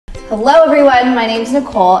Hello everyone, my name is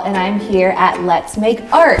Nicole and I'm here at Let's Make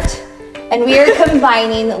Art. And we are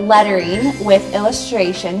combining lettering with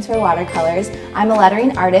illustrations for watercolors. I'm a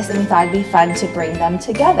lettering artist and we thought it'd be fun to bring them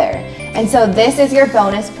together. And so this is your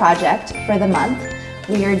bonus project for the month.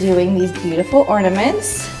 We are doing these beautiful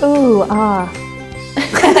ornaments. Ooh, ah.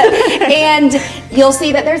 And you'll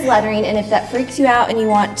see that there's lettering, and if that freaks you out and you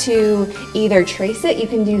want to either trace it, you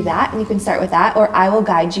can do that and you can start with that, or I will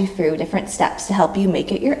guide you through different steps to help you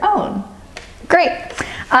make it your own. Great.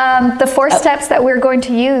 The four steps that we're going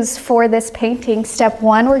to use for this painting. Step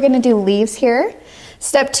 1, we're going to do leaves here.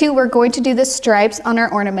 Step 2, we're going to do the stripes on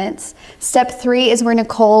our ornaments. Step 3 is where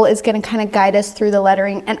Nicole is going to kind of guide us through the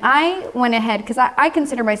lettering. And I went ahead, because I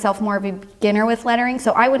consider myself more of a beginner with lettering,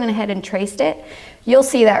 so I went ahead and traced it. You'll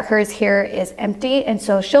see that hers here is empty, and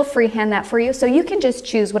so she'll freehand that for you. So you can just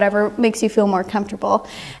choose whatever makes you feel more comfortable.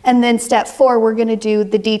 And then step 4, we're going to do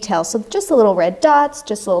the details. So just the little red dots,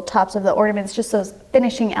 just little tops of the ornaments, just those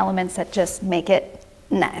finishing elements that just make it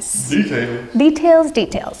nice. Details. Details,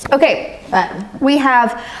 details. Okay, we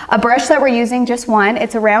have a brush that we're using, just one.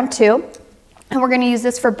 It's a round 2. And we're going to use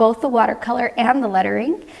this for both the watercolor and the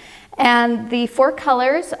lettering. And the 4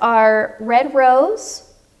 colors are red rose.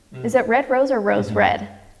 Is it red rose or rose red?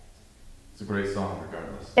 It's a great song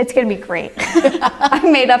regardless. It's going to be great. I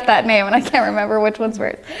made up that name and I can't remember which one's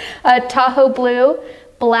first. Tahoe blue,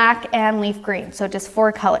 black, and leaf green. So just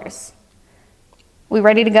 4 colors. We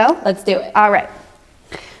ready to go? Let's do it. All right.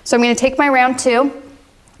 So I'm going to take my round 2.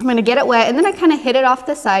 I'm going to get it wet, and then I kind of hit it off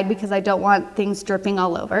the side because I don't want things dripping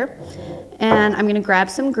all over. And I'm going to grab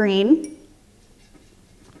some green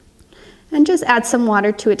and just add some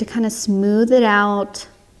water to it to kind of smooth it out.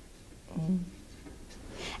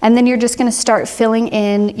 And then you're just going to start filling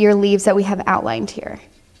in your leaves that we have outlined here.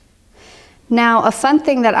 Now, a fun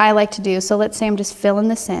thing that I like to do, so let's say I'm just filling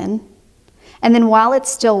this in, and then while it's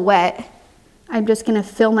still wet, I'm just going to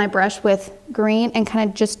fill my brush with green and kind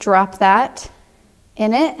of just drop that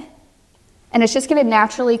in it. And it's just going to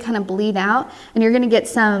naturally kind of bleed out, and you're going to get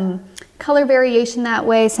some color variation that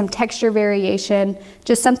way, some texture variation,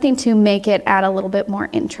 just something to make it add a little bit more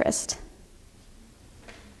interest.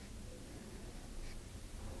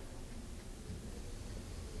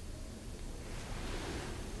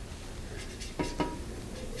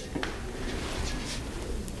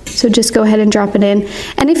 So just go ahead and drop it in.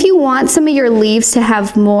 And if you want some of your leaves to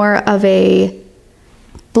have more of a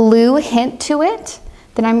blue hint to it,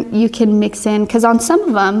 then you can mix in, because on some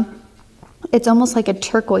of them, it's almost like a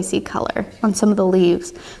turquoisey color on some of the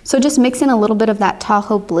leaves. So just mix in a little bit of that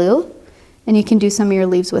Tahoe blue, and you can do some of your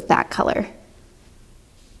leaves with that color.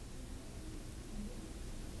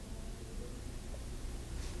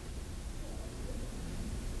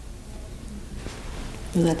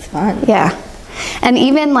 Ooh, that's fun. Yeah. And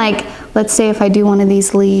even like, let's say if I do one of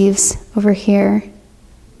these leaves over here,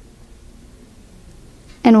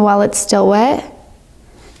 and while it's still wet,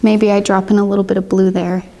 maybe I drop in a little bit of blue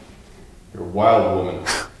there. You're a wild woman.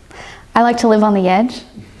 I like to live on the edge,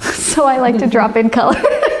 so I like to drop in color.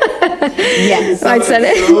 Yes. I said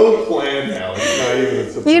it. So planned now. It's not even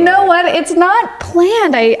a surprise. You know what? It's not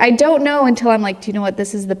planned. I don't know until I'm like, do you know what?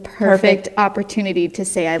 This is the perfect opportunity to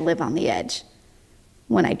say I live on the edge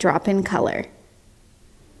when I drop in color.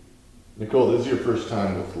 Nicole, this is your first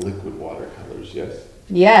time with liquid watercolors, yes?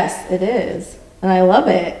 Yes, it is. And I love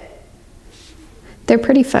it. They're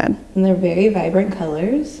pretty fun. And they're very vibrant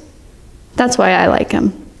colors. That's why I like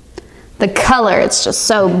them. The color, it's just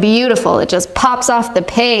so beautiful. It just pops off the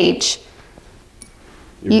page.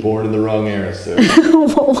 You're born in the wrong era, sir.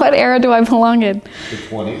 What era do I belong in? The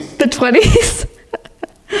 20s. The 20s?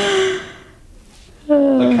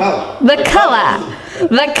 The color. The color.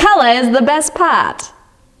 The color is the best part.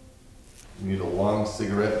 You need a long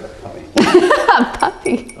cigarette and a puppy. A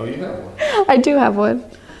puppy. Oh, you have one. I do have one.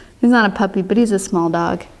 He's not a puppy, but he's a small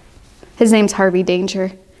dog. His name's Harvey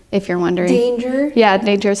Danger, if you're wondering. Danger? Yeah,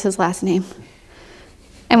 Danger is his last name.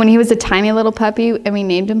 And when he was a tiny little puppy and we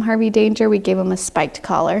named him Harvey Danger, we gave him a spiked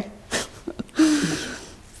collar.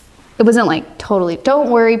 It wasn't like totally, don't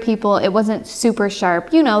worry people, it wasn't super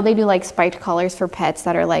sharp. You know, they do like spiked collars for pets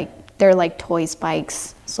that are like, they're like toy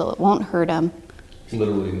spikes, so it won't hurt them.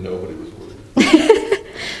 Literally nobody was worried.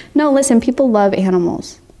 No, listen, people love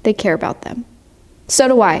animals. They care about them. So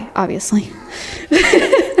do I, obviously.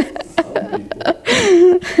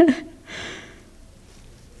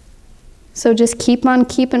 So just keep on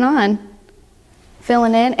keeping on,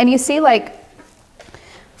 filling in. And you see, like,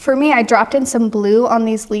 for me, I dropped in some blue on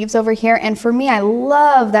these leaves over here. And for me, I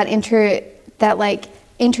love that like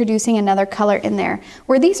introducing another color in there,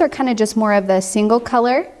 where these are kind of just more of the single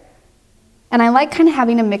color. And I like kind of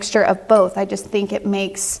having a mixture of both. I just think it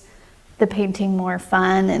makes the painting more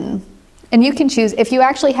fun. And you can choose, if you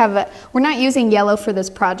actually have we're not using yellow for this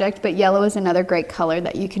project, but yellow is another great color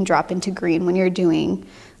that you can drop into green when you're doing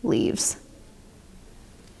leaves.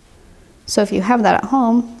 So if you have that at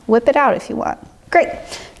home, whip it out if you want. Great.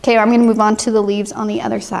 Okay, I'm gonna move on to the leaves on the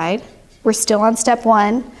other side. We're still on step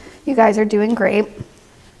 1. You guys are doing great.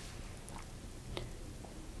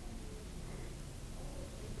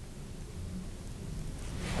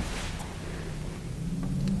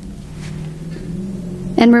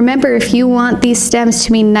 And remember, if you want these stems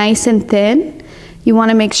to be nice and thin, you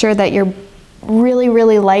want to make sure that you're really,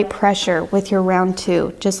 really light pressure with your round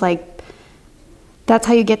 2. Just like, that's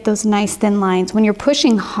how you get those nice thin lines. When you're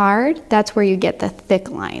pushing hard, that's where you get the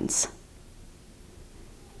thick lines.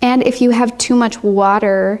 And if you have too much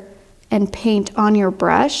water and paint on your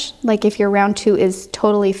brush, like if your round 2 is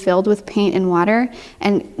totally filled with paint and water,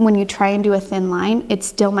 and when you try and do a thin line, it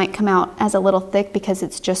still might come out as a little thick because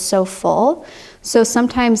it's just so full. So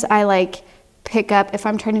sometimes I like pick up, if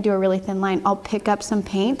I'm trying to do a really thin line, I'll pick up some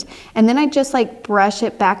paint and then I just like brush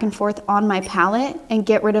it back and forth on my palette and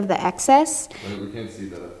get rid of the excess. We can't see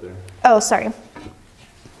that up there. Oh, sorry.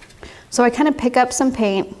 So I kind of pick up some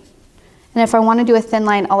paint, and if I want to do a thin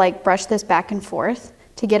line, I'll like brush this back and forth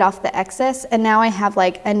to get off the excess. And now I have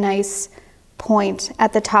like a nice point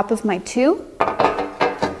at the top of my 2.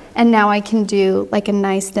 And now I can do like a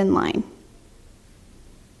nice thin line.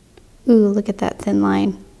 Ooh, look at that thin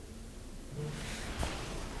line.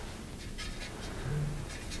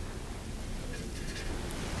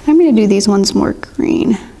 I'm going to do these ones more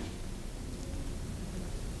green.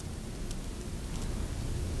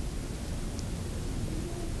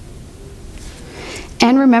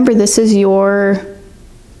 And remember, this is your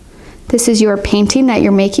painting that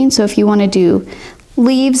you're making, so if you want to do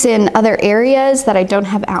leaves in other areas that I don't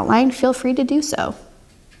have outlined, feel free to do so.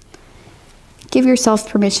 Give yourself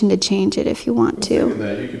permission to change it if you want to.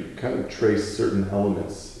 That you could kind of trace certain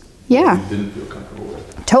elements yeah. that you didn't feel comfortable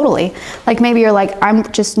with. Totally. Like maybe you're like, I'm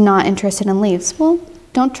just not interested in leaves. Well,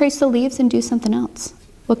 don't trace the leaves and do something else.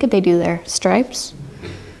 What could they do there? Stripes?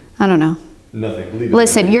 I don't know. Nothing.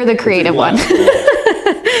 Listen, you're the creative one.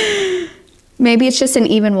 Maybe it's just an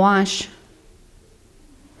even wash.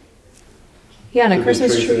 Yeah, on a Did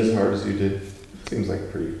Christmas you trace tree. it as hard as you did? Seems like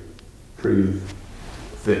pretty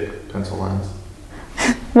thick pencil lines.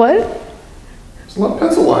 What? There's a lot of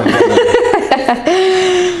pencil lines on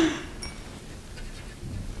there.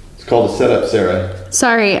 It's called a setup, Sarah.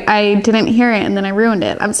 Sorry, I didn't hear it and then I ruined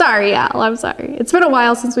it. I'm sorry, Al. I'm sorry. It's been a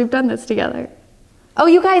while since we've done this together. Oh,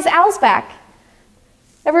 you guys, Al's back.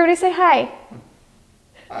 Everybody say hi.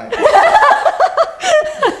 Hi.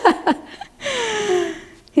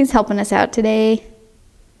 He's helping us out today.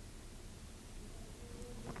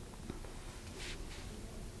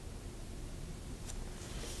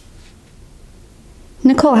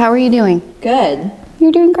 Nicole, how are you doing? Good.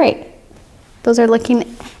 You're doing great. Those are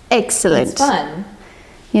looking excellent. It's fun.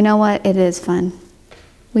 You know what? It is fun.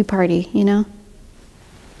 We party, you know?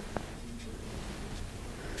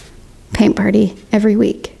 Paint party every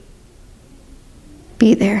week.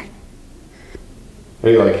 Be there. How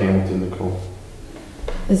do you like Hamilton, Nicole?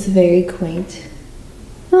 It's very quaint.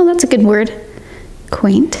 Oh, that's a good word.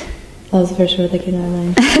 Quaint. That was the first word that came to my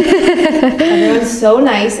mind. Everyone's so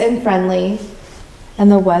nice and friendly, and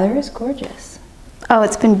the weather is gorgeous. Oh,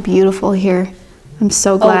 it's been beautiful here. I'm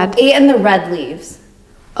so glad. Oh, and the red leaves.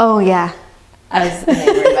 Oh, yeah. I was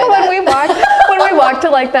enamored by that. When we walked to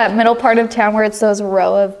like that middle part of town where it's those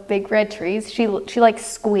row of big red trees, she like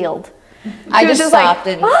squealed. I just stopped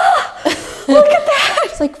like, and look at that.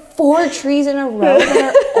 It's like 4 trees in a row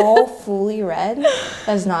that are all fully red. That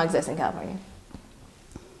does not exist in California.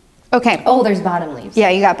 Okay. Oh, there's bottom leaves. Yeah,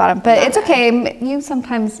 you got bottom, but it's okay. You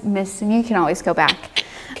sometimes miss, and you can always go back.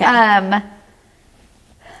 Okay.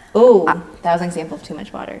 Oh, that was an example of too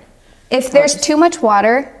much water. If there's too much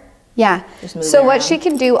water, yeah. So what around. she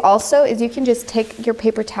can do also is you can just take your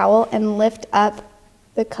paper towel and lift up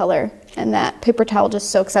the color, and that paper towel just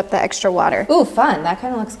soaks up the extra water. Ooh, fun. That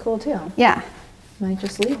kind of looks cool too. Yeah. Might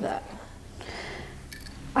just leave that.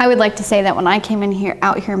 I would like to say that when I came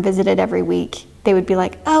out here and visited every week, they would be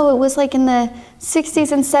like, oh, it was like in the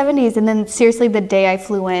 60s and 70s. And then seriously, the day I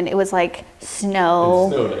flew in, it was like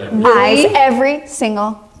snow, ice every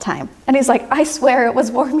single time. And he's like, I swear it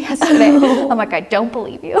was warm yesterday. I'm like, I don't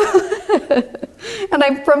believe you. And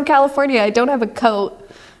I'm from California. I don't have a coat.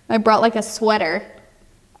 I brought like a sweater.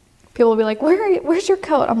 People will be like, where's your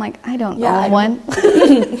coat? I'm like, I don't know one.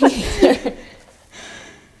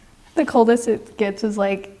 The coldest it gets is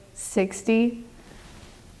like 60.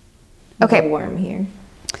 Okay. Warm here.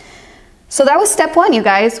 So that was step 1, you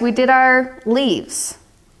guys. We did our leaves.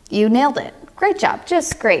 You nailed it. Great job.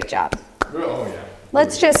 Just great job. Oh, yeah.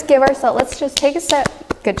 Let's just give ourselves, let's just take a sip.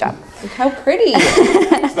 Good job. Look how pretty.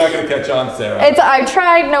 It's not going to catch on, Sarah. I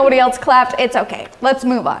tried, nobody else clapped. It's okay. Let's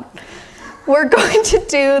move on. We're going to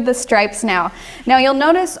do the stripes now. Now you'll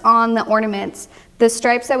notice on the ornaments, the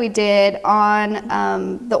stripes that we did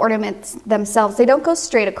on the ornaments themselves, they don't go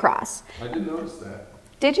straight across. I did notice that.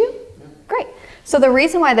 Did you? Yeah. Great. So the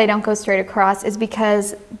reason why they don't go straight across is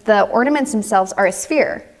because the ornaments themselves are a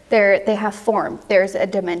sphere. They have form, there's a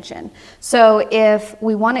dimension. So if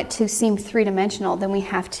we want it to seem three-dimensional, then we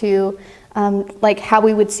have to, like how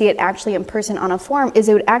we would see it actually in person on a form is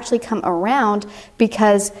it would actually come around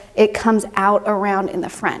because it comes out around in the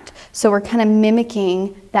front. So we're kind of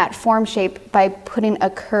mimicking that form shape by putting a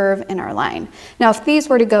curve in our line. Now if these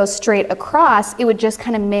were to go straight across, it would just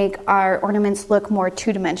kind of make our ornaments look more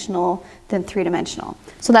two-dimensional than three-dimensional.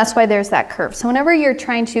 So that's why there's that curve. So whenever you're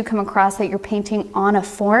trying to come across that you're painting on a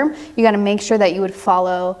form, you got to make sure that you would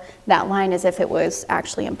follow that line as if it was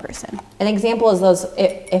actually in person. An example is those,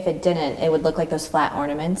 if it didn't, it would look like those flat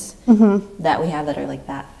ornaments that we have that are like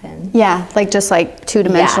that thin. Yeah, like just like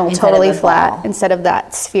two-dimensional, Yeah, totally flat, ball. instead of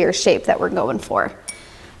that sphere shape that we're going for.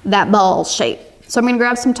 That ball shape. So I'm gonna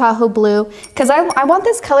grab some Tahoe blue, because I want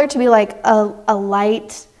this color to be like a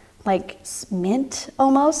light, like mint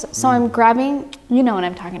almost. So I'm grabbing, you know what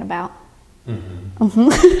I'm talking about. I'm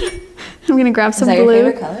gonna grab some blue. Is that blue.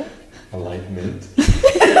 your favorite color? A light mint.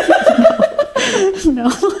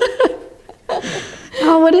 No.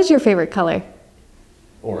 Oh, what is your favorite color?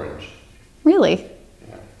 Orange. Really?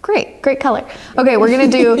 Yeah. Great color. Okay, we're gonna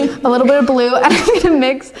do a little bit of blue, and I'm gonna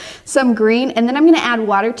mix some green, and then I'm gonna add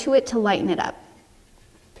water to it to lighten it up.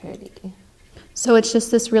 Pretty. So it's just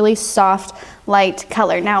this really soft, light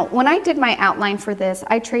color. Now, when I did my outline for this,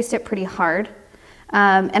 I traced it pretty hard.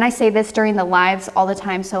 And I say this during the lives all the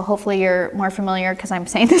time, so hopefully you're more familiar because I'm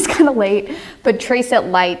saying this kind of late, but trace it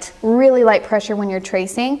light, really light pressure when you're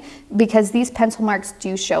tracing, because these pencil marks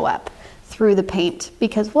do show up through the paint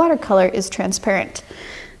because watercolor is transparent.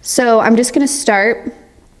 So I'm just gonna start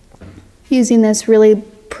using this really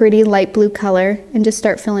pretty light blue color and just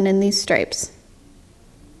start filling in these stripes.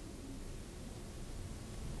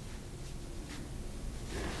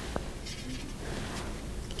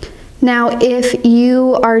 Now, if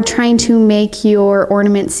you are trying to make your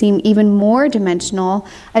ornament seem even more dimensional,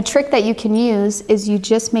 a trick that you can use is you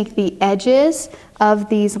just make the edges of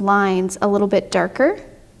these lines a little bit darker.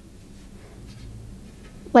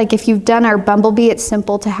 Like if you've done our bumblebee, it's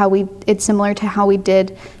similar to how we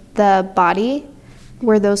did the body,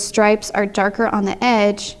 where those stripes are darker on the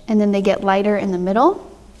edge and then they get lighter in the middle.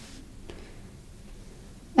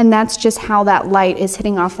 And that's just how that light is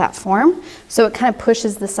hitting off that form. So it kind of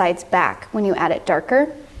pushes the sides back when you add it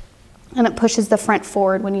darker, and it pushes the front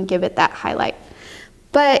forward when you give it that highlight.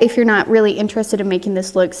 But if you're not really interested in making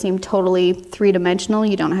this look seem totally three-dimensional,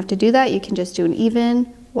 you don't have to do that. You can just do an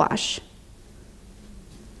even wash.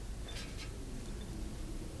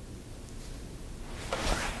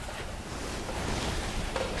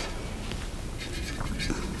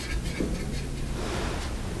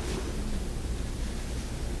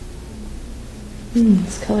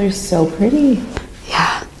 This color is so pretty.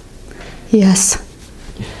 Yeah. Yes.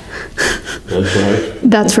 That's right.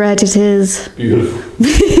 That's right, it is. Beautiful.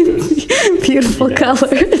 Beautiful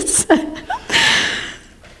colors.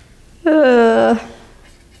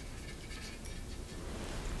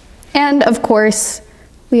 And of course,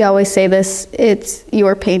 we always say this, it's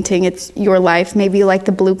your painting, it's your life. Maybe you like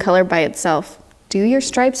the blue color by itself. Do your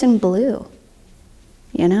stripes in blue,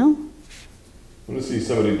 you know? I want to see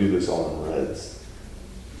somebody do this all in reds.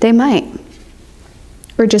 They might.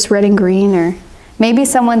 Or just red and green, or maybe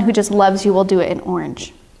someone who just loves you will do it in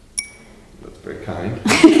orange. That's very kind.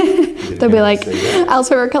 They'll be like, Al's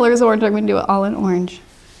favorite color is orange, I'm gonna do it all in orange.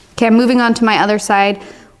 Okay, I'm moving on to my other side,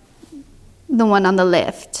 the one on the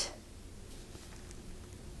left.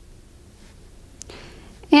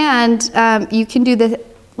 And you can do the,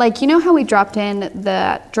 like, you know how we dropped in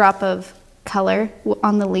the drop of color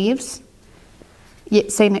on the leaves?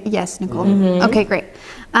 Say yes, Nicole. Okay, great.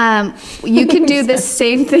 You can do the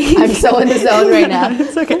same thing. I'm so in the zone right now.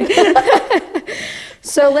 It's okay.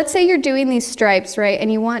 So let's say you're doing these stripes, right? And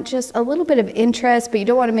you want just a little bit of interest, but you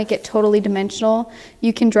don't want to make it totally dimensional.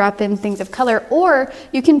 You can drop in things of color, or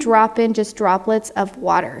you can drop in just droplets of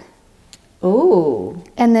water. Ooh.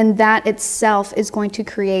 And then that itself is going to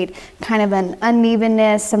create kind of an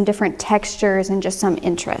unevenness, some different textures, and just some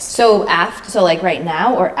interest. So so like right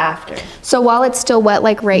now or after? So while it's still wet,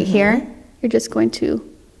 like right here, you're just going to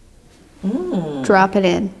drop it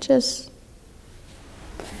in. Just.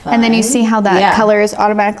 And then you see how that Yeah. color is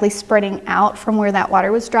automatically spreading out from where that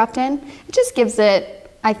water was dropped in. It just gives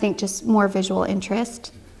it, I think, just more visual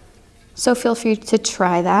interest. So feel free to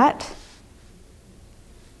try that.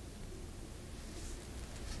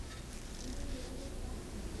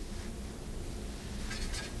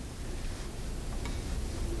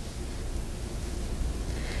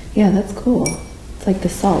 Yeah, that's cool. It's like the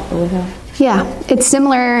salt, but without. Yeah, it's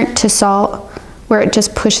similar to salt, where it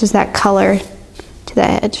just pushes that color to the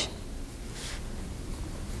edge.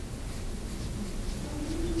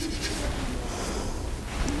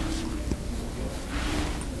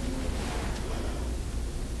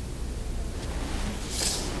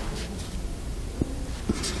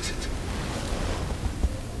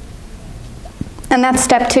 And that's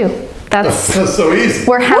step 2. That's so easy.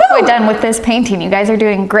 We're halfway done with this painting. You guys are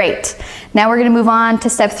doing great. Now we're gonna move on to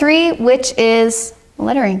step 3, which is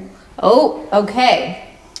lettering. Oh, okay.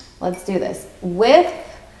 Let's do this. With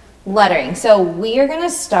lettering. So we are gonna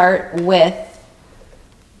start with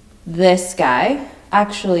this guy,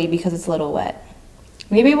 actually, because it's a little wet.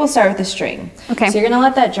 Maybe we'll start with the string. Okay. So you're gonna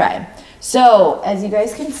let that dry. So as you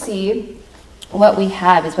guys can see, what we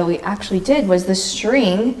have is what we actually did was the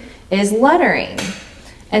string is lettering.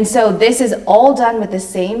 And so this is all done with the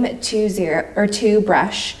same 2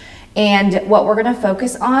 brush. And what we're gonna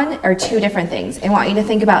focus on are 2 different things. I want you to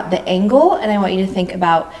think about the angle, and I want you to think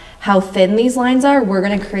about how thin these lines are. We're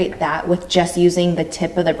gonna create that with just using the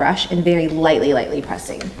tip of the brush and very lightly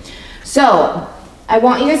pressing. So I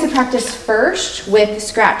want you guys to practice first with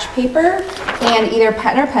scratch paper and either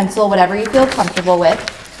pen or pencil, whatever you feel comfortable with.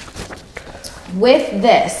 With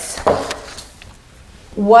this,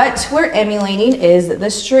 what we're emulating is the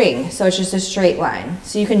string, so it's just a straight line.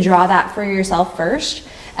 So you can draw that for yourself first,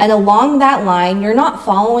 and along that line, you're not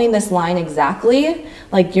following this line exactly,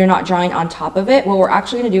 like you're not drawing on top of it. What we're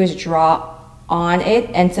actually gonna do is draw on it,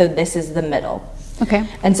 and so this is the middle. Okay.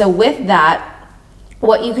 And so with that,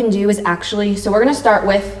 what you can do is actually, so we're gonna start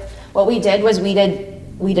with, what we did was we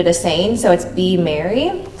did a saying, so it's be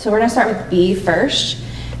merry. So we're gonna start with B first.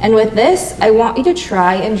 And with this, I want you to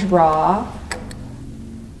try and draw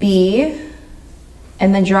B,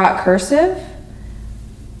 and then draw it cursive,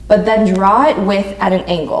 but then draw it at an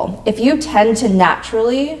angle. If you tend to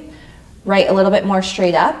naturally write a little bit more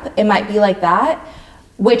straight up, it might be like that,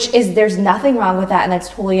 which is, there's nothing wrong with that, and that's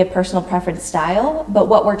totally a personal preference style. But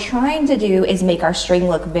what we're trying to do is make our string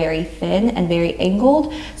look very thin and very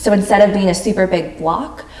angled. So instead of being a super big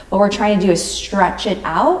block, what we're trying to do is stretch it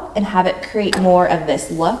out and have it create more of this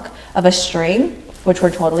look of a string, which we're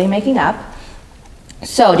totally making up.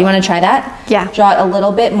 So do you want to try that? Yeah. Draw it a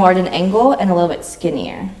little bit more at an angle and a little bit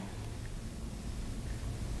skinnier.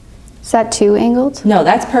 Is that too angled? No,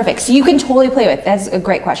 that's perfect. So you can totally play with it. That's a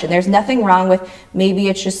great question. There's nothing wrong with maybe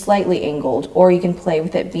it's just slightly angled, or you can play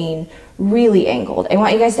with it being really angled. I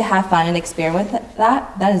want you guys to have fun and experiment with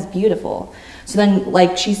that. That is beautiful. So then,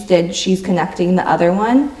 like she's connecting the other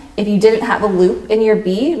one. If you didn't have a loop in your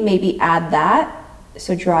B, maybe add that.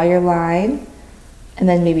 So draw your line, and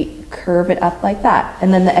then maybe curve it up like that.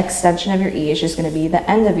 And then the extension of your E is just gonna be the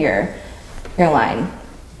end of your line.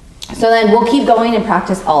 So then we'll keep going and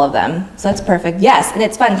practice all of them. So that's perfect. Yes, and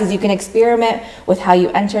it's fun because you can experiment with how you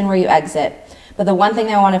enter and where you exit. But the one thing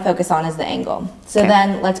I want to focus on is the angle. So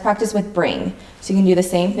then let's practice with bring. So you can do the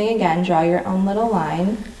same thing again, draw your own little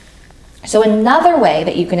line. So another way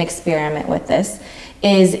that you can experiment with this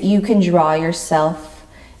is you can draw yourself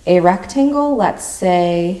a rectangle. Let's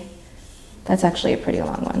say, that's actually a pretty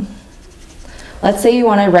long one. Let's say you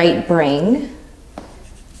want to write bring,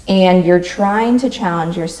 and you're trying to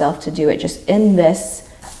challenge yourself to do it just in this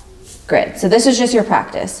grid. So this is just your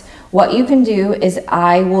practice. What you can do is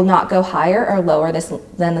I will not go higher or lower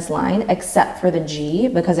than this line except for the G,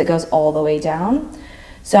 because it goes all the way down.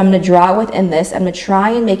 So I'm going to draw within this. I'm going to try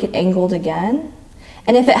and make it angled again.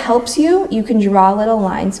 And if it helps you, you can draw little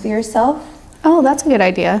lines for yourself. Oh, that's a good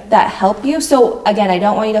idea. That help you. So again, I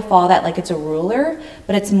don't want you to follow that like it's a ruler,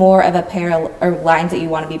 but it's more of a parallel, or lines that you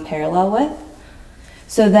want to be parallel with.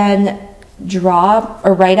 So then draw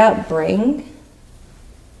or write out bring.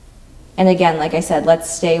 And again, like I said, let's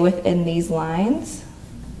stay within these lines,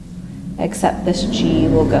 except this G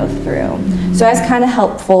will go through. So it's kind of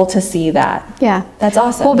helpful to see that. Yeah. That's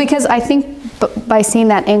awesome. Well, because I think by seeing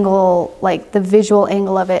that angle, like the visual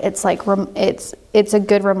angle of it, it's like, it's a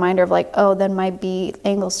good reminder of like, oh, then my B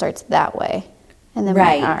angle starts that way. And then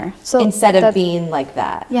my R. So instead of being like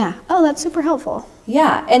that. Yeah. Oh, that's super helpful.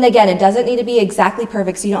 Yeah. And again, it doesn't need to be exactly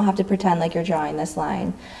perfect, so you don't have to pretend like you're drawing this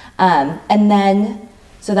line. And then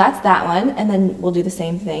So that's that one, and then we'll do the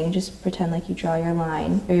same thing. Just pretend like you draw your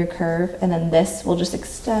line or your curve, and then this will just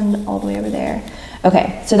extend all the way over there.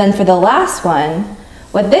 Okay, so then for the last one,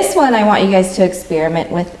 what this one I want you guys to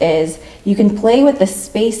experiment with is you can play with the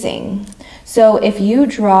spacing. So if you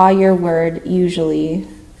draw your word usually,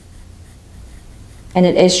 and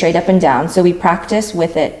it is straight up and down, so we practice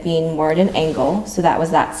with it being more at an angle, so that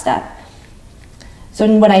was that step. So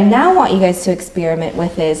what I now want you guys to experiment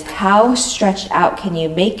with is how stretched out can you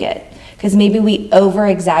make it? Because maybe we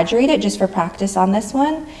over-exaggerate it just for practice on this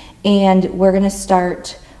one, and we're gonna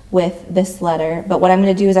start with this letter, but what I'm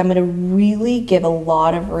gonna do is I'm gonna really give a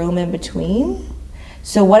lot of room in between.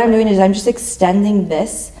 So what I'm doing is I'm just extending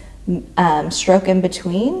this stroke in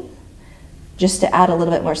between just to add a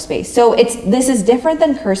little bit more space. So this is different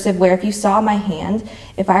than cursive, where if you saw my hand,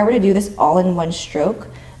 if I were to do this all in one stroke,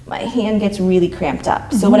 my hand gets really cramped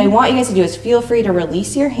up. So what I want you guys to do is feel free to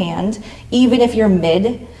release your hand, even if you're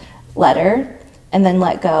mid letter, and then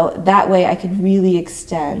let go. That way I could really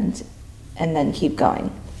extend and then keep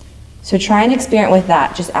going. So try and experiment with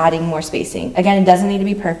that, just adding more spacing. Again, it doesn't need to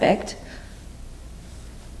be perfect.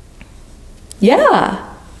 Yeah.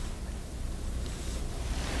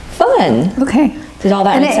 Fun. Okay. Did all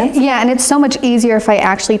that make sense? Yeah, and it's so much easier if I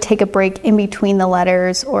actually take a break in between the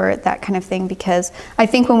letters or that kind of thing, because I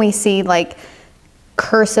think when we see like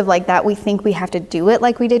cursive like that, we think we have to do it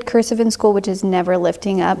like we did cursive in school, which is never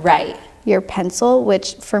lifting up your pencil,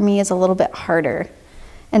 which for me is a little bit harder.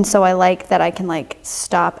 And so I like that I can like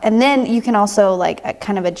stop. And then you can also like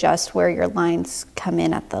kind of adjust where your lines come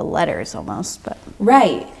in at the letters almost. But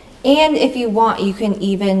right. And if you want, you can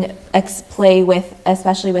even play with,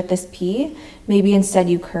 especially with this P, maybe instead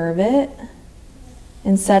you curve it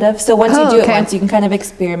instead of, so once you do it once, you can kind of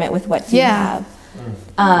experiment with what you have.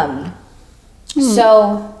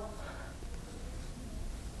 So.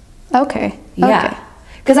 Okay. Yeah.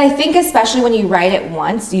 Because I think especially when you write it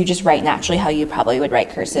once, you just write naturally how you probably would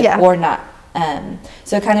write cursive or not.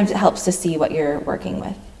 So it kind of helps to see what you're working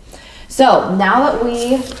with. So now that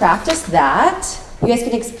we practiced that, you guys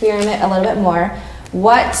can experiment a little bit more.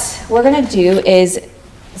 What we're gonna do is,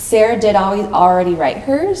 Sarah did already write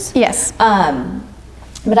hers. Yes. But I'm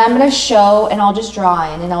gonna show, and I'll just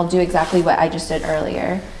draw in, and I'll do exactly what I just did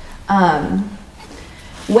earlier.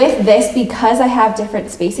 With this, because I have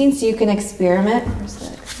different spacing, so you can experiment.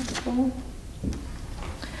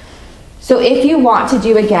 So if you want to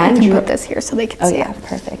do again, I can put this here so they can see yeah, it.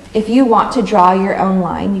 perfect. If you want to draw your own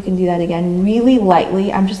line, you can do that again really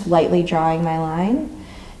lightly. I'm just lightly drawing my line,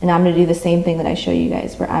 and I'm gonna do the same thing that I show you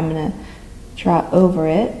guys, where I'm gonna draw over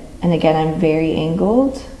it, and again, I'm very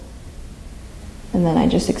angled, and then I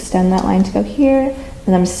just extend that line to go here,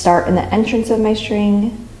 and I'm start in the entrance of my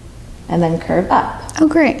string, and then curve up. Oh,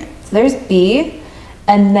 great. So there's B.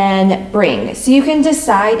 And then bring. So you can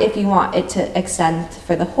decide if you want it to extend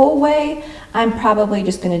for the whole way. I'm probably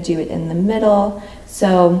just gonna do it in the middle.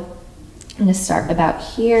 So I'm gonna start about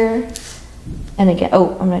here. And again,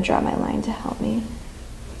 I'm gonna draw my line to help me.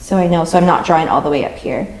 So I know, so I'm not drawing all the way up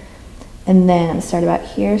here. And then I'm gonna start about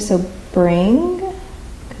here. So bring,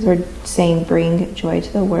 because we're saying bring joy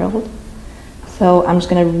to the world. So I'm just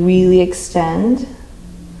gonna really extend.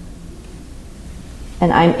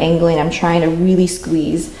 And I'm angling, I'm trying to really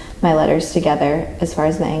squeeze my letters together as far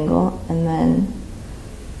as the angle, and then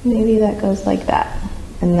maybe that goes like that.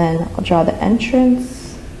 And then I'll draw the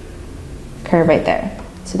entrance, curve right there.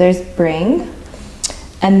 So there's bring,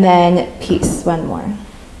 and then peace, one more.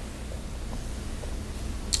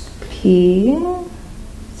 P,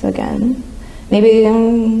 so again, maybe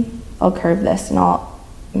I'll curve this and I'll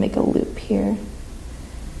make a loop here.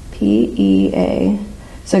 P, E, A.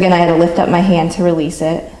 So again, I had to lift up my hand to release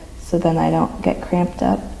it, so then I don't get cramped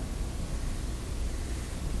up.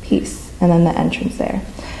 Peace, and then the entrance there.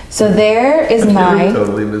 So there is my... You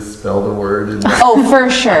totally misspelled a word. Oh, for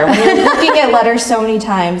sure. When you're looking at letters so many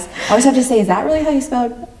times, I always have to say, is that really how you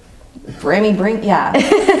spelled bring? Yeah.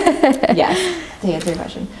 Yes, to answer your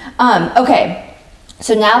question. Okay.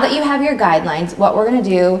 So now that you have your guidelines, what we're gonna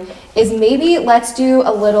do is maybe let's do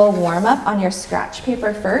a little warm up on your scratch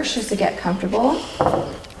paper first, just to get comfortable.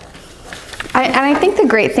 I think the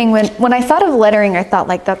great thing, when I thought of lettering, I thought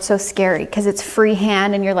like that's so scary because it's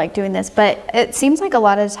freehand and you're like doing this, but it seems like a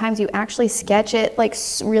lot of the times you actually sketch it, like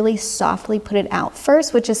really softly put it out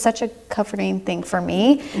first, which is such a comforting thing for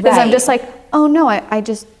me. Because I'm just like, oh no, I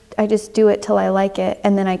just do it till I like it,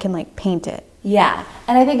 and then I can like paint it. Yeah,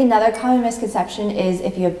 and I think another common misconception is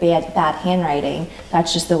if you have bad handwriting,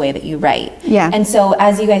 that's just the way that you write. Yeah. And so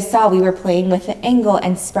as you guys saw, we were playing with the angle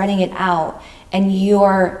and spreading it out, and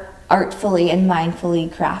you're artfully and mindfully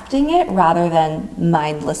crafting it rather than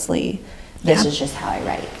mindlessly This is just how I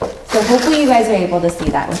write. So hopefully you guys are able to see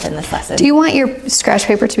that within this lesson. Do you want your scratch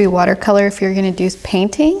paper to be watercolor if you're gonna do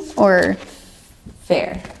painting, or?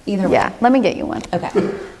 Fair, either way. Yeah, let me get you one. Okay.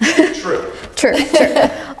 True. True.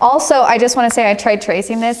 Also, I just want to say I tried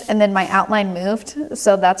tracing this and then my outline moved,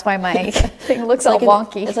 so that's why my thing looks all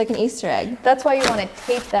wonky. It's like an Easter egg. That's why you want to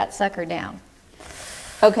tape that sucker down.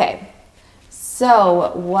 Okay,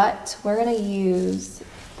 so what we're gonna use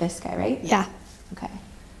this guy, right? Yeah. Okay.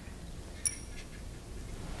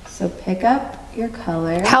 So pick up your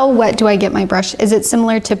color. How wet do I get my brush? Is it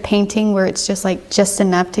similar to painting where it's just like just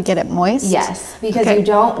enough to get it moist? Yes, because you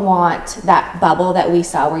don't want that bubble that we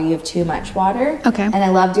saw where you have too much water. Okay. And I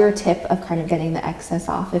loved your tip of kind of getting the excess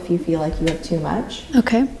off if you feel like you have too much.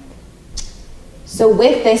 Okay. So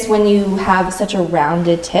with this, when you have such a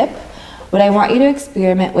rounded tip, what I want you to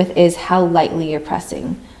experiment with is how lightly you're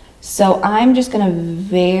pressing. So I'm just gonna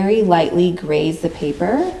very lightly graze the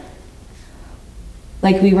paper,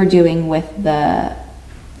 like we were doing with the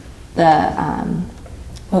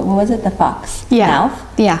what was it? The fox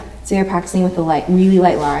mouth. Yeah. So you're practicing with the really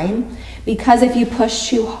light line, because if you push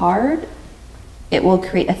too hard, it will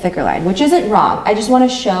create a thicker line, which isn't wrong. I just want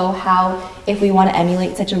to show how if we want to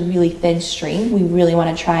emulate such a really thin stream, we really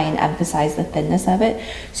want to try and emphasize the thinness of it.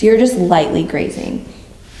 So you're just lightly grazing.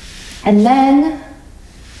 And then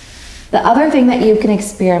the other thing that you can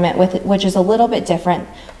experiment with, which is a little bit different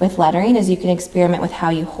with lettering, is you can experiment with how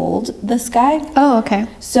you hold this guy. Oh, okay.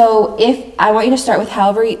 So if I want you to start with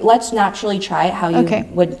let's naturally try it how you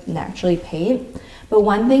would naturally paint. But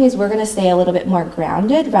one thing is we're gonna stay a little bit more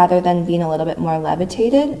grounded rather than being a little bit more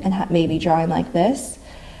levitated and maybe drawing like this.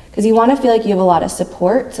 Because you wanna feel like you have a lot of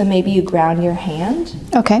support, so maybe you ground your hand.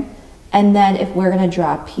 Okay. And then if we're gonna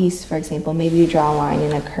draw a piece, for example, maybe you draw a line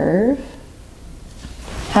and a curve.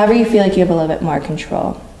 However you feel like you have a little bit more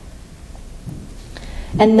control.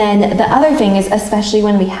 And then the other thing is, especially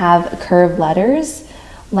when we have curved letters,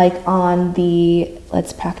 like on the,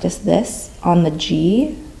 let's practice this, on the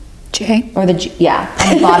G. J? Or the G, yeah,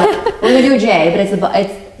 on the bottom. We're gonna do a J, but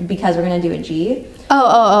it's because we're gonna do a G.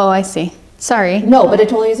 Oh, I see. Sorry. No, but it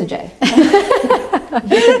totally is a J.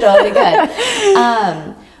 You're totally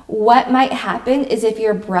good. What might happen is if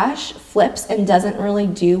your brush flips and doesn't really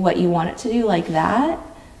do what you want it to do, like that,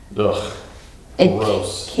 Ugh. it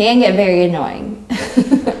Gross. can get very annoying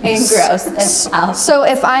and gross as well. So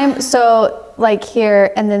if like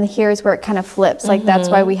here, and then here's where it kind of flips, like that's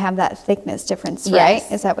why we have that thickness difference, right?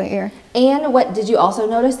 Yes. Is that what you're? And what did you also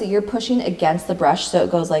notice that you're pushing against the brush so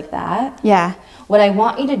it goes like that? Yeah. What I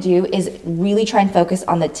want you to do is really try and focus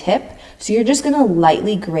on the tip. So you're just gonna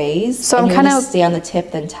lightly graze. So and I'm you're kind gonna of stay on the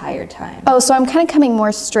tip the entire time. Oh, so I'm kind of coming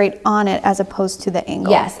more straight on it as opposed to the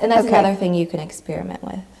angle. Yes, and that's another thing you can experiment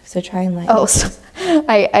with. So try and lightly. Oh, so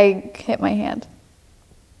I hit my hand.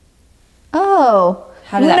 Oh.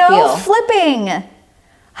 How did that feel? No flipping.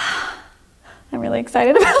 I'm really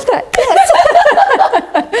excited about that.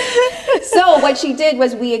 So what she did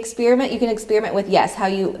was you can experiment with,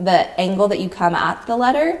 the angle that you come at the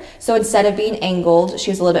letter. So instead of being angled,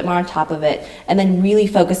 she was a little bit more on top of it, and then really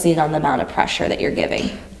focusing on the amount of pressure that you're giving.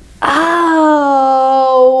 Oh.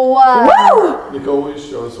 Woo! Nicole, will you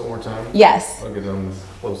show us one more time? Yes. I'll get on this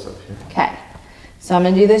close up here. Okay. So I'm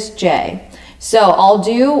gonna do this J. So I'll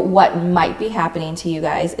do what might be happening to you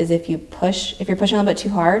guys is if you're pushing a little bit too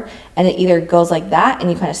hard and it either goes like that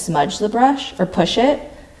and you kind of smudge the brush, or push it,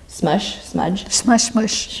 smudge, Smush,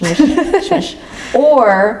 smush. smush, smush.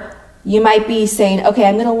 Or you might be saying, okay,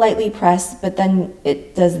 I'm gonna lightly press, but then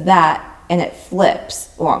it does that and it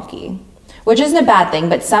flips wonky, which isn't a bad thing,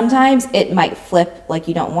 but sometimes it might flip like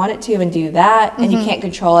you don't want it to and do that and you can't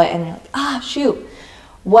control it and you're like, shoot.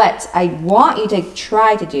 What I want you to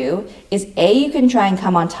try to do is you can try and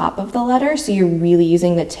come on top of the letter so you're really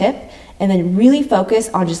using the tip, and then really focus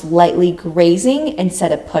on just lightly grazing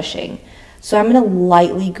instead of pushing. So I'm gonna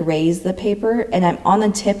lightly graze the paper and I'm on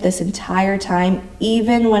the tip this entire time,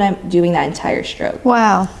 even when I'm doing that entire stroke.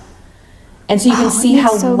 Wow. And so you can see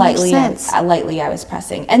how so lightly I was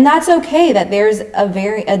pressing. And that's okay that there's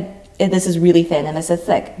this is really thin and this is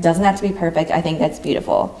thick. Doesn't have to be perfect. I think that's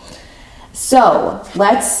beautiful. So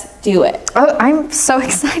let's do it. Oh, I'm so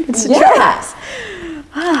excited to try.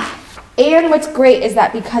 And what's great is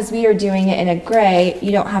that because we are doing it in a gray,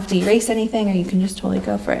 you don't have to erase anything, or you can just totally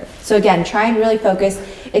go for it. So again, try and really focus.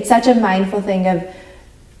 It's such a mindful thing of,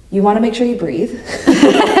 you want to make sure you breathe.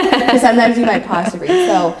 Because sometimes you might pause to breathe.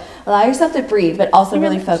 So allow yourself to breathe, but also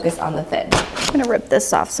really focus on the thin. I'm gonna rip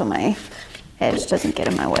this off so my edge doesn't get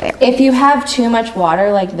in my way. If you have too much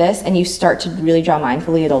water like this and you start to really draw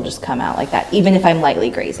mindfully, it'll just come out like that, even if I'm lightly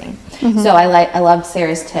grazing. So I loved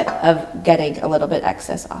Sarah's tip of getting a little bit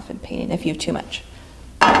excess off and painting if you have too much.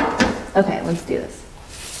 Okay, let's do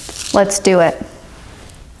this. Let's do it.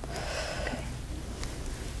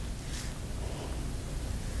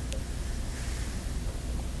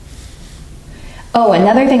 Oh,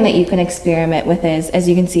 another thing that you can experiment with is, as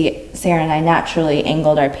you can see, Sarah and I naturally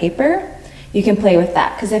angled our paper. You can play with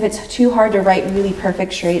that, because if it's too hard to write really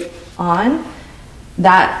perfect straight on,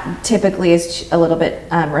 that typically is a little bit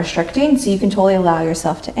restricting, so you can totally allow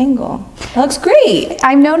yourself to angle. That looks great.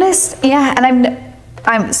 I've noticed, yeah, and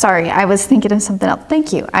I'm sorry, I was thinking of something else.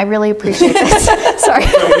 Thank you, I really appreciate this. Sorry,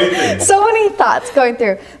 so many thoughts going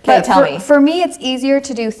through. Okay, tell me. For me, it's easier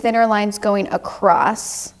to do thinner lines going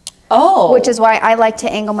across. Oh. Which is why I like to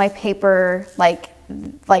angle my paper like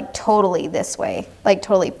totally this way, like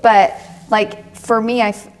totally. But like for me,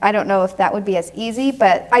 I don't know if that would be as easy,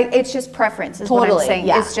 but it's just preference is what I'm saying.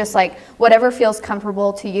 Yeah. It's just like whatever feels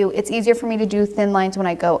comfortable to you. It's easier for me to do thin lines when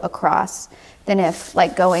I go across than if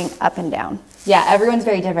like going up and down. Yeah, everyone's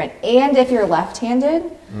very different. And if you're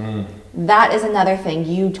left-handed, that is another thing.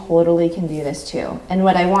 You totally can do this too. And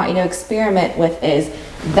what I want you to experiment with is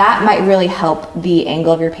that might really help the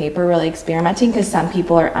angle of your paper, really experimenting, because some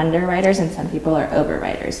people are underwriters and some people are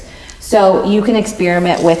overwriters. So you can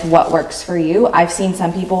experiment with what works for you. I've seen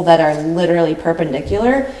some people that are literally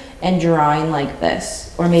perpendicular and drawing like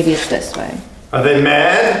this, or maybe it's this way. Are they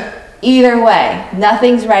mad? Either way,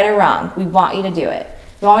 nothing's right or wrong. We want you to do it.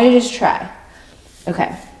 We want you to just try.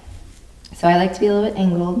 Okay, so I like to be a little bit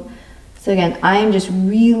angled. So again, I'm just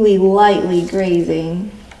really lightly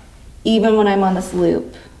grazing, even when I'm on this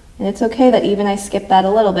loop. And it's okay that even I skip that a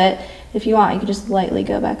little bit. If you want, you can just lightly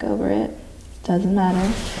go back over it. Doesn't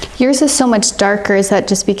matter. Yours is so much darker. Is that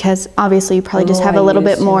just because obviously you probably just have a little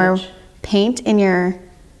bit more paint in your...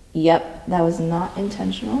 Yep, that was not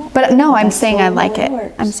intentional. But no, I'm saying I like it.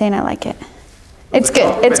 I'm saying I like it. It's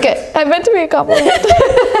good. It's good. I meant to be a compliment.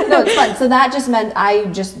 No, it's fun. So that just meant I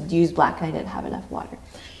just used black and I didn't have enough water.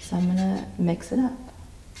 So I'm gonna mix it up.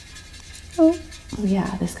 Oh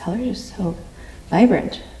yeah, this color is just so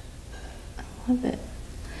vibrant. I love it.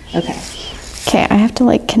 Okay. Okay, I have to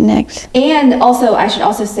like connect. And also, I should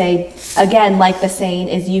also say, again, like the saying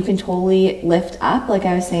is you can totally lift up, like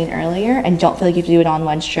I was saying earlier, and don't feel like you have to do it on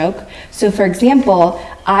one stroke. So for example,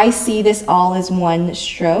 I see this all as one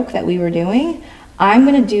stroke that we were doing. I'm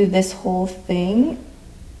gonna do this whole thing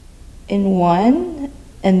in one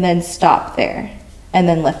and then stop there and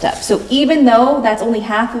then lift up. So even though that's only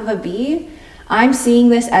half of a B, I'm seeing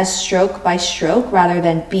this as stroke by stroke rather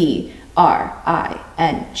than B, R, I,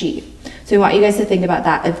 N, G. So we want you guys to think about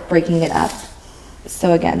that of breaking it up.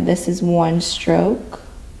 So again, this is one stroke.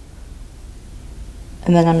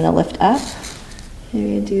 And then I'm gonna lift up.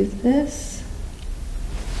 Maybe I do this.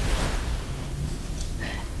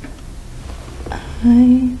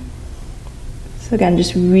 So again,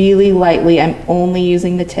 just really lightly, I'm only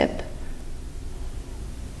using the tip.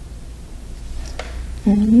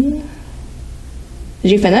 Did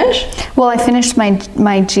you finish? Well, I finished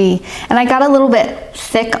my G, and I got a little bit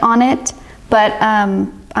thick on it, but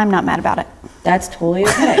I'm not mad about it. That's totally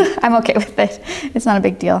okay. I'm okay with it. It's not a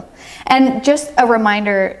big deal. And just a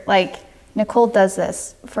reminder, like, Nicole does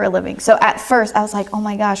this for a living. So at first I was like, oh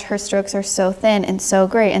my gosh, her strokes are so thin and so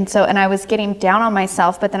great. And I was getting down on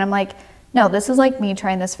myself, but then I'm like, no, this is like me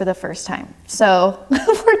trying this for the first time. So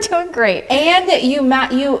we're doing great. And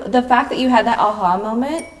the fact that you had that aha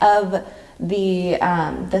moment of the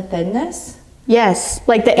thinness. Yes,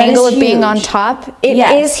 like the angle of being on top. It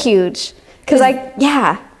is huge. Because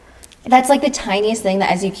that's like the tiniest thing that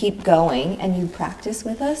as you keep going and you practice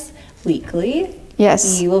with us weekly,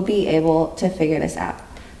 you will be able to figure this out.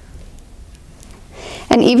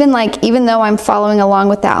 And even though I'm following along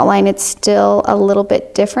with the outline, it's still a little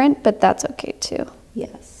bit different, but that's okay too.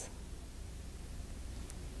 Yes.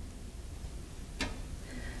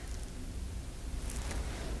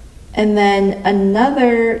 And then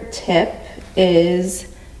another tip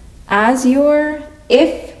is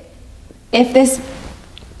if this,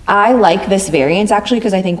 I like this variance actually,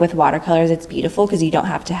 because I think with watercolors it's beautiful because you don't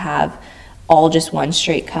have to have all just one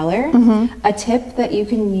straight color. A tip that you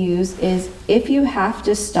can use is if you have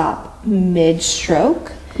to stop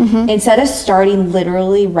mid-stroke, instead of starting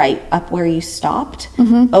literally right up where you stopped,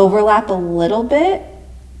 overlap a little bit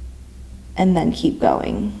and then keep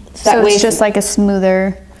going. So it's just like a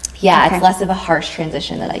smoother. Yeah, it's less of a harsh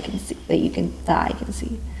transition that I can see, that I can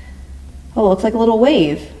see. Oh, it looks like a little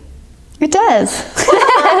wave. It does.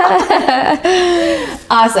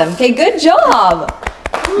 Awesome. Okay, good job.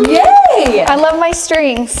 Yay! Yay! I love my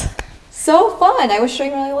strings. So fun. I wish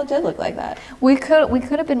string really did look like that. We could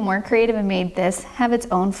have been more creative and made this have its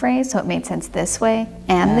own phrase, so it made sense this way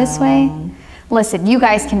and this way. Listen, you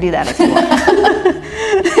guys can do that if you want.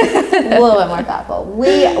 A little bit more thoughtful.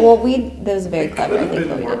 That was very clever. I think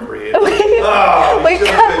More we creative. We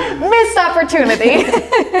got missed opportunity.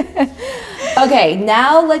 Okay,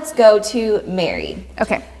 now let's go to Mary.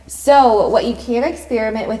 Okay. So what you can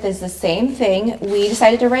experiment with is the same thing. We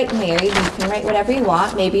decided to write Mary. You can write whatever you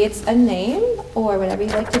want. Maybe it's a name or whatever you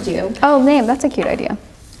like to do. Oh, name. That's a cute idea.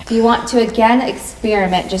 If you want to, again,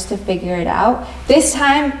 experiment just to figure it out. This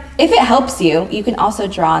time, if it helps you, you can also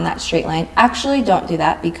draw on that straight line. Actually, don't do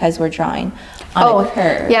that because we're drawing on a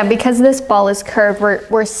curve. Yeah, because this ball is curved,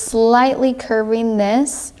 we're slightly curving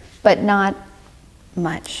this, but not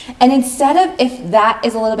much. And instead of, if that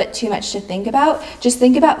is a little bit too much to think about, just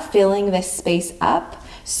think about filling this space up.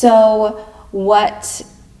 So what,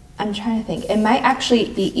 I'm trying to think, it might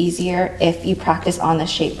actually be easier if you practice on the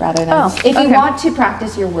shape rather than, if you want to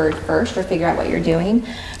practice your word first or figure out what you're doing.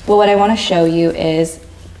 But what I want to show you is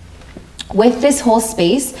with this whole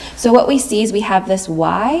space, so what we see is we have this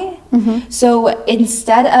Y. So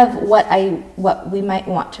instead of what we might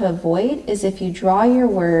want to avoid is if you draw your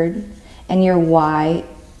word and your Y,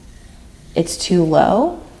 it's too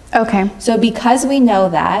low. Okay. So because we know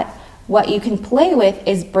that, what you can play with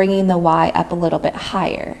is bringing the Y up a little bit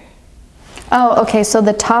higher. Oh, okay, so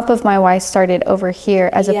the top of my Y started over here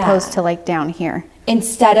as Yeah. opposed to like down here.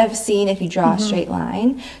 Instead of seeing if you draw a straight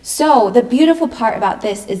line. So the beautiful part about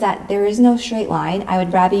this is that there is no straight line. I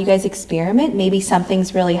would rather you guys experiment. Maybe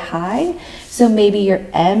something's really high. So maybe your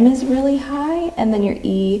M is really high and then your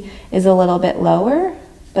E is a little bit lower.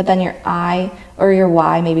 But then your I or your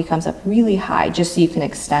Y maybe comes up really high just so you can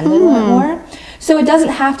extend it a little more. So it doesn't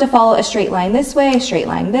have to follow a straight line this way, a straight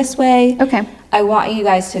line this way. Okay. I want you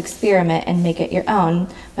guys to experiment and make it your own.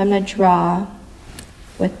 I'm going to draw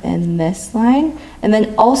within this line. And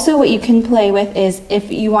then also what you can play with is if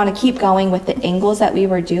you want to keep going with the angles that we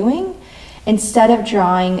were doing, instead of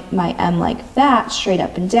drawing my M like that, straight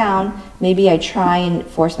up and down, maybe I try and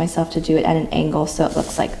force myself to do it at an angle so it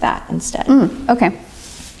looks like that instead. Okay.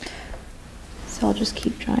 So I'll just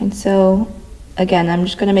keep drawing. So again, I'm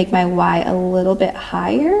just going to make my Y a little bit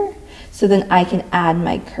higher so then I can add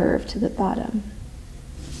my curve to the bottom.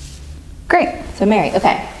 Great. So Mary,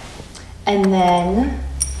 okay. And then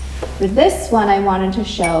for this one, I wanted to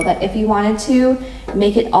show that if you wanted to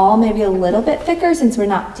make it all maybe a little bit thicker since we're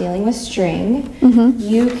not dealing with string,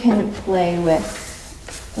 you can play with,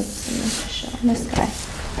 let's show this guy.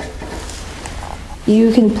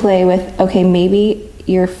 You can play with, okay, maybe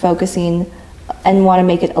you're focusing and want to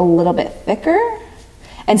make it a little bit thicker.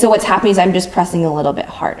 And so what's happening is I'm just pressing a little bit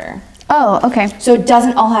harder. Oh, okay. So it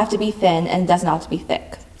doesn't all have to be thin and it doesn't have to be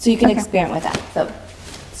thick. So you can experiment with that. So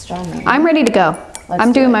strong. I'm ready to go.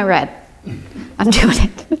 I'm doing my red. I'm doing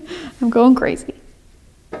it. I'm going crazy.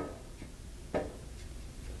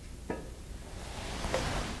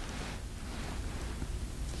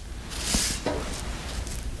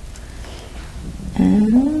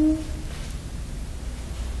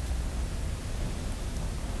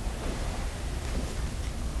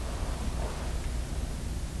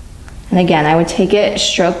 And again, I would take it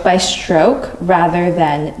stroke by stroke rather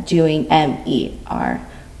than doing M-E-R-R-Y.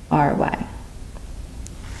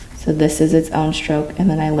 So this is its own stroke and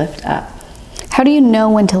then I lift up. How do you know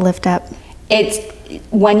when to lift up? It's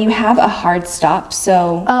when you have a hard stop,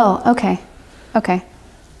 so. Oh, okay. Okay.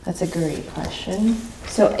 That's a great question.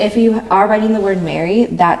 So if you are writing the word Mary,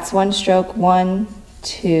 that's one stroke, 1,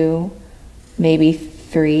 2, maybe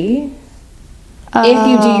 3. If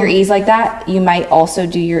you do your E's like that, you might also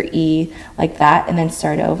do your E like that and then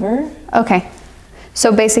start over. Okay.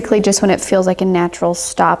 So basically just when it feels like a natural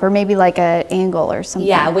stop or maybe like an angle or something.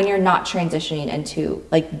 Yeah, when you're not transitioning into,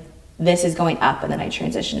 like, this is going up and then I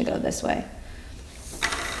transition to go this way. You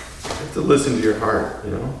have to listen to your heart,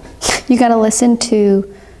 you know? You got to listen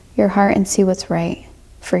to your heart and see what's right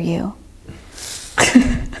for you.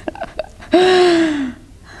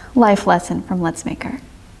 Life lesson from Let's Make Art.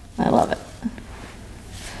 I love it.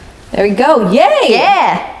 There we go. Yay!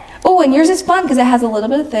 Yeah! Oh, and yours is fun because it has a little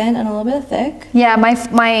bit of thin and a little bit of thick. Yeah, my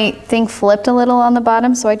thing flipped a little on the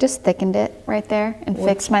bottom, so I just thickened it right there and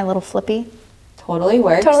fixed my little flippy. Totally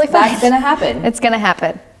works. Totally fine. That's gonna happen. It's gonna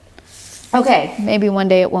happen. Okay. Maybe one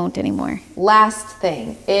day it won't anymore. Last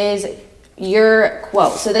thing is your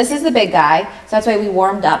quote. So this is the big guy. So that's why we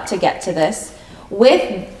warmed up to get to this.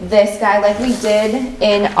 With this guy, like we did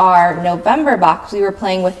in our November box, we were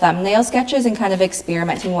playing with thumbnail sketches and kind of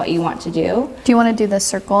experimenting what you want to do. Do you want to do the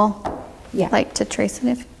circle? Yeah. Like to trace it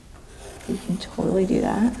if? You can totally do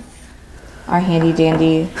that. our handy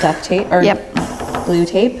dandy duct tape or Yep. glue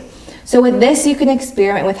tape. So with this, you can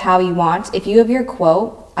experiment with how you want. If you have your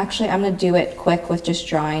quote, actually I'm gonna do it quick with just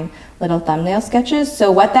drawing little thumbnail sketches.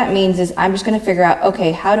 So what that means is I'm just gonna figure out,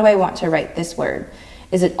 okay, how do I want to write this word?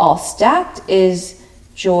 Is it all stacked? Is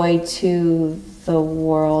joy to the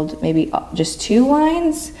world maybe just 2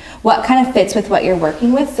 lines? What kind of fits with what you're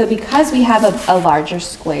working with? So because we have a larger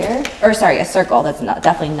square, or sorry, a circle, that's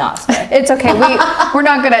definitely not square. It's okay. We're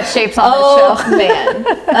not good at shapes on this show. Oh man,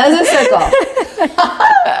 that's a circle.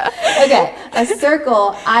 Okay, a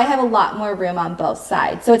circle, I have a lot more room on both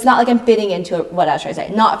sides. So it's not like I'm fitting into what I was trying to say,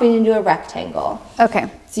 not fitting into a rectangle. Okay.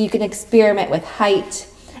 So you can experiment with height,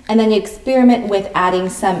 and then you experiment with adding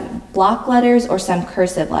some block letters or some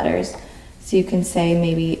cursive letters. So you can say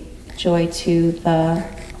maybe joy to the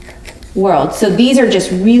world. So these are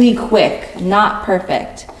just really quick, not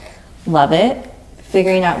perfect. Love it.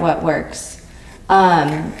 Figuring out what works.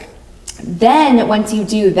 Then once you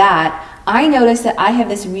do that, I noticed that I have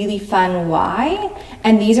this really fun Y,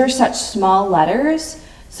 and these are such small letters.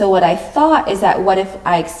 So what I thought is that what if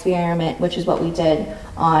I experiment, which is what we did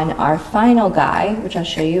on our final guy, which I'll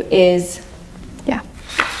show you, is, Yeah.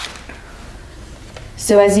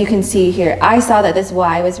 so as you can see here, I saw that this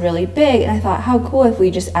Y was really big, and I thought, how cool if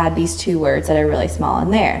we just add these 2 words that are really small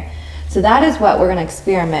in there. So that is what we're gonna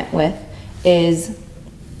experiment with, is,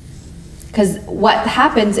 because what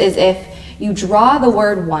happens is if you draw the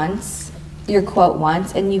word once, your quote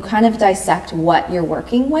once, and you kind of dissect what you're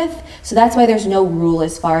working with. So that's why there's no rule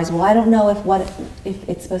as far as, well, I don't know if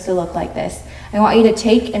it's supposed to look like this. I want you to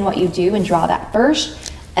take in what you do and draw that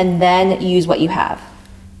first, and then use what you have.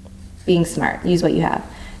 Being smart, use what you have.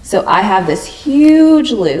 So I have this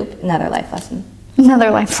huge loop, another life lesson.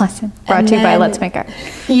 Another life lesson brought to you by Let's Make Art.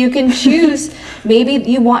 You can choose, maybe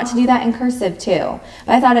you want to do that in cursive too.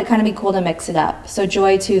 But I thought it'd kind of be cool to mix it up. So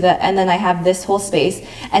joy to the, and then I have this whole space.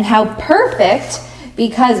 And how perfect,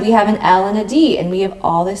 because we have an L and a D, and we have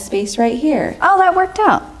all this space right here. Oh, that worked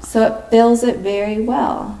out. So it fills it very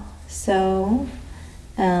well. So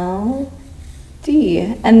L, D.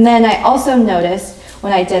 And then I also noticed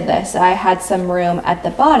when I did this, I had some room at the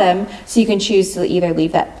bottom, so you can choose to either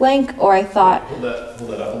leave that blank, or I thought... Hold that up a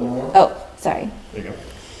little more. Oh, sorry. There you go.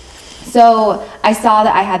 So I saw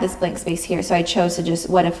that I had this blank space here, so I chose to just,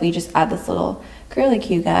 what if we just add this little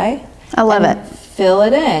curlicue guy? I love it. Fill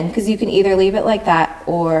it in, because you can either leave it like that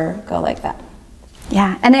or go like that.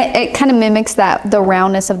 Yeah, and it kind of mimics the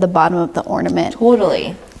roundness of the bottom of the ornament.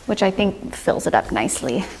 Totally. Which I think fills it up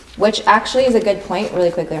nicely. Which actually is a good point,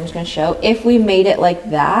 really quickly, I'm just going to show. If we made it like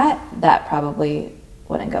that, that probably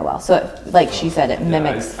wouldn't go well. So it, like she said, it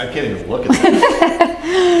mimics. I can't even look at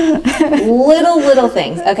that. little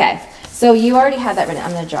things. Okay, so you already had that written.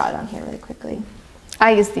 I'm going to draw it on here really quickly.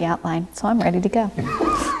 I used the outline, so I'm ready to go.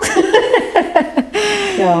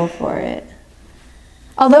 Go for it.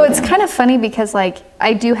 Although it's kind of funny because like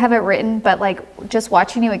I do have it written, but like just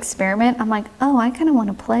watching you experiment, I'm like, oh, I kind of want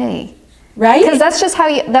to play. Right? Because that's just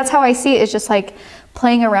that's how I see it, is just like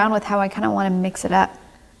playing around with how I kind of want to mix it up.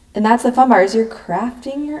 And that's the fun part, is you're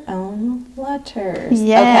crafting your own letters.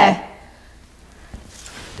 Yeah. Okay.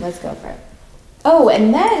 Let's go for it. Oh,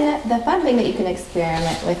 and then the fun thing that you can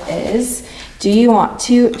experiment with is, do you want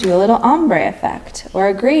to do a little ombre effect or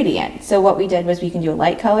a gradient? So what we did was we can do a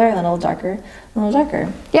light color and then a little darker, a little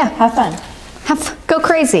darker. Yeah. Have fun. Go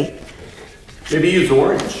crazy. Maybe use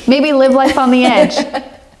orange. Maybe live life on the edge.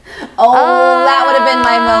 Oh, that would have been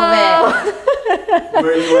my moment.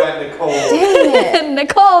 Where you at, Nicole? Dang it.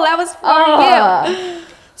 Nicole, that was for you.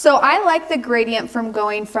 So I like the gradient from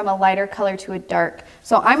going from a lighter color to a dark.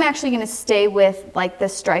 So I'm actually going to stay with like the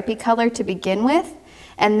stripy color to begin with,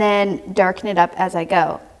 and then darken it up as I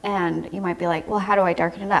go. And you might be like, well, how do I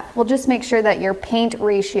darken it up? Well, just make sure that your paint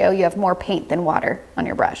ratio, you have more paint than water on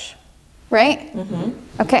your brush, right?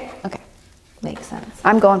 Mm-hmm. Okay. Makes sense.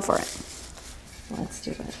 I'm going for it. Let's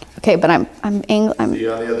do it. Okay, but I'm See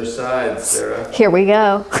you on the other side, Sarah. Here we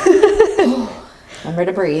go. Remember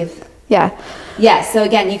to breathe. Yeah. Yes, so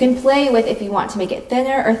again, you can play with, if you want to make it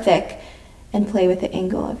thinner or thick, and play with the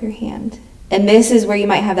angle of your hand. And this is where you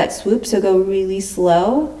might have that swoop, so go really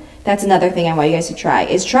slow. That's another thing I want you guys to try,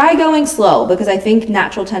 is try going slow, because I think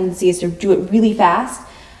natural tendency is to do it really fast.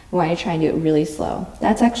 I want you to try and do it really slow.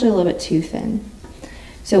 That's actually a little bit too thin.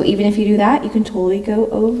 So even if you do that, you can totally go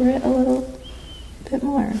over it a little bit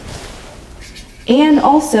more. And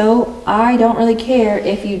also, I don't really care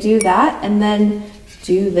if you do that and then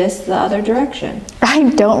do this the other direction. I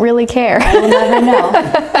don't really care. I will never know.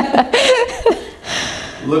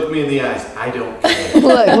 Look me in the eyes. I don't care.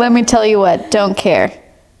 Look, let me tell you what, don't care.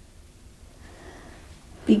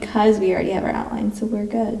 Because we already have our outline, so we're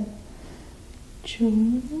good.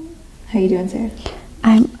 How you doing, Sarah?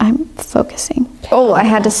 I'm focusing. Oh, I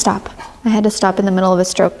had to stop. I had to stop in the middle of a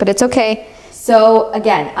stroke, but it's okay. So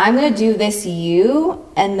again, I'm gonna do this U,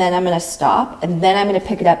 and then I'm gonna stop, and then I'm gonna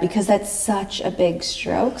pick it up because that's such a big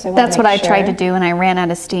stroke. So that's what I tried to do, and I ran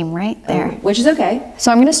out of steam right there. Which is okay.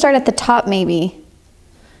 So I'm gonna start at the top maybe.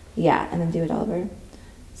 Yeah, and then do it all over.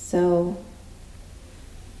 So,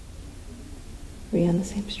 are you on the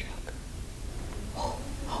same stroke?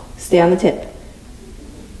 Stay on the tip.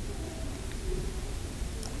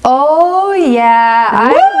 Oh yeah,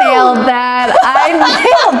 I nailed that. I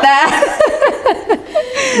nailed that.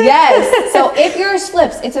 Yes. So if yours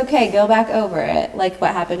flips, it's okay. Go back over it, like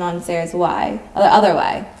what happened on Sarah's Y, the other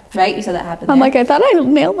Y, right? You said that happened. I'm there. like, I thought I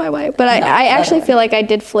nailed my Y, but No, I actually way. feel like I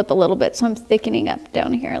did flip a little bit, so I'm thickening up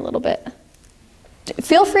down here a little bit.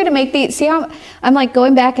 Feel free to make these. See how I'm like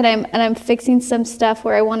going back and I'm fixing some stuff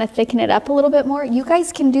where I want to thicken it up a little bit more. You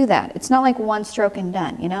guys can do that. It's not like one stroke and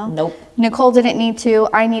done, you know? Nope. Nicole didn't need to.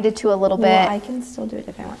 I needed to a little bit. Well, I can still do it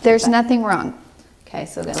if I want. There's nothing wrong. Okay,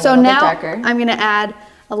 so then So a little now bit darker. I'm going to add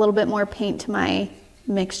a little bit more paint to my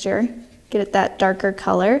mixture. Get it that darker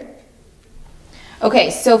color.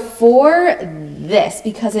 Okay, so for this,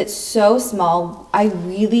 because it's so small, I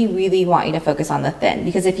really, really want you to focus on the thin,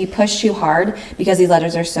 because if you push too hard, because these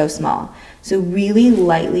letters are so small. So really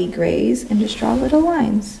lightly graze and just draw little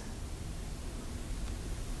lines.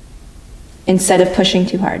 Instead of pushing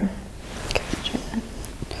too hard. Try that.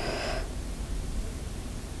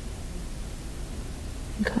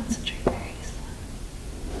 And concentrate very slow.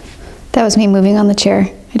 That was me moving on the chair.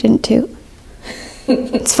 I didn't toot.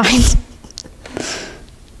 It's fine.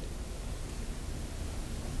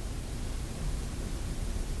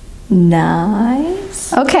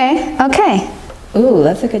 Nice. Okay, okay. Ooh,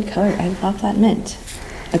 that's a good color. I love that mint.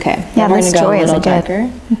 Okay, Yeah, now we're this gonna go joy a is little a good.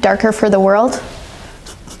 darker. Darker for the world?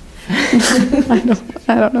 I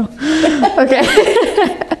don't know. Okay.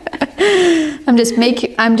 I'm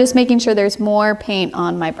just making sure there's more paint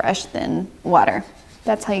on my brush than water.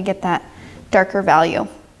 That's how you get that darker value.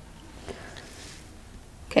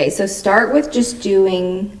 Okay, so start with just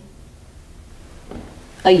doing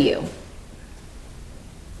a U.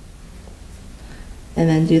 And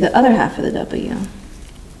then do the other half of the W.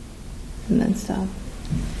 And then stop.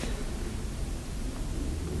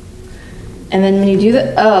 And then when you do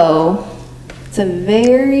the O, it's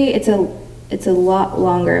a lot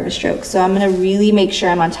longer of a stroke. So I'm gonna really make sure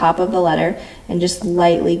I'm on top of the letter and just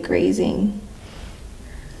lightly grazing.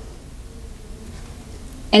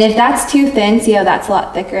 And if that's too thin, see how that's a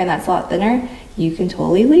lot thicker and that's a lot thinner, you can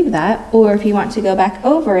totally leave that. Or if you want to go back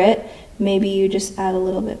over it, maybe you just add a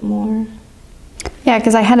little bit more. Yeah,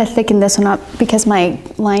 because I had to thicken this one up because my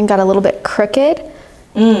line got a little bit crooked.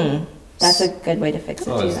 That's a good way to fix it.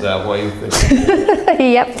 Oh, too, is then. that why you think?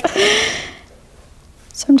 Yep.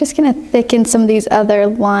 So I'm just gonna thicken some of these other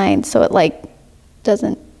lines so it like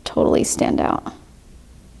doesn't totally stand out.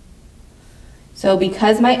 So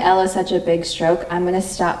because my L is such a big stroke, I'm gonna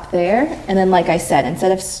stop there. And then like I said,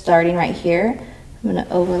 instead of starting right here, I'm gonna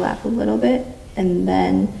overlap a little bit and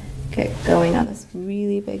then get going on this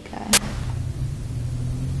really big guy.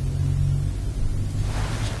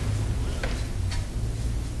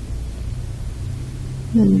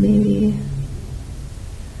 Then maybe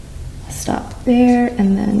stop there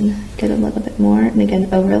and then get a little bit more and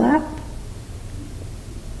again overlap.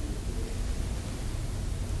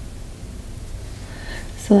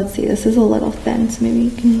 So let's see, this is a little thin, so maybe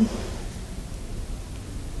you can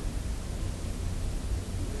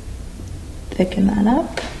thicken that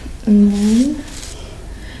up. And then,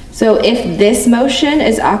 so if this motion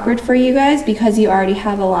is awkward for you guys because you already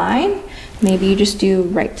have a line, maybe you just do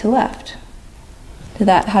right to left.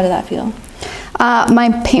 How did that feel?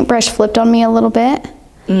 My paintbrush flipped on me a little bit.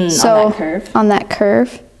 So on that curve? On that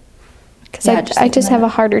curve. Because Yeah, I just just like have that. a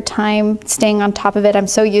harder time staying on top of it. I'm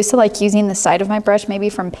so used to like using the side of my brush maybe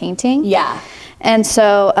from painting. Yeah. And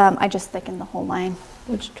so I just thickened the whole line.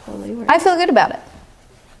 Which totally works. I feel good about it.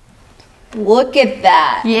 Look at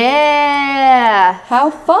that. Yeah. How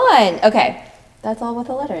fun. Okay, that's all with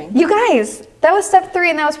the lettering. You guys, that was step 3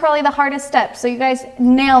 and that was probably the hardest step. So you guys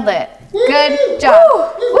nailed it. Good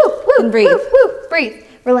job. Woo, woo, And breathe. Woo, woo, breathe.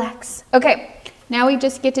 Relax. Okay, now we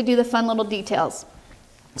just get to do the fun little details.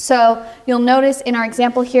 So you'll notice in our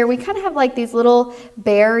example here, we kind of have like these little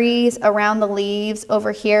berries around the leaves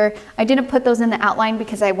over here. I didn't put those in the outline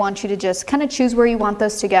because I want you to just kind of choose where you want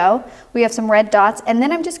those to go. We have some red dots, and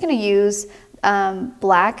then I'm just going to use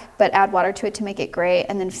black, but add water to it to make it gray,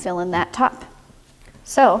 and then fill in that top.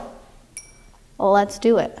 So let's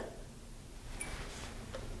do it.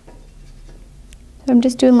 So I'm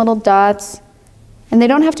just doing little dots And they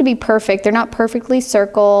don't have to be perfect. They're not perfectly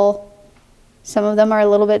circle. Some of them are a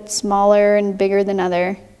little bit smaller and bigger than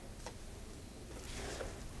other.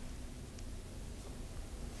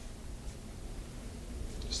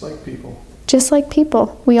 Just like people. Just like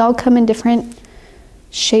people. We all come in different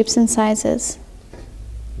shapes and sizes.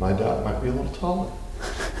 My dot might be a little taller.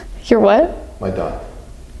 Your what? My dot.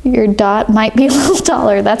 Your dot might be a little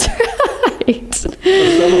taller. That's right.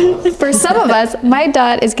 For some of us, my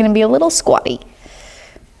dot is going to be a little squatty.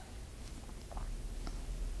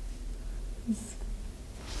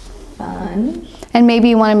 Fun. And maybe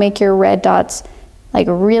you want to make your red dots like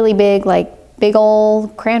really big, like big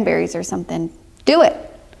old cranberries or something. Do it.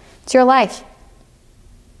 It's your life.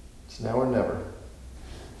 It's now or never.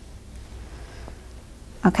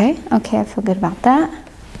 Okay, I feel good about that.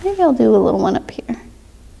 Maybe I'll do a little one up here.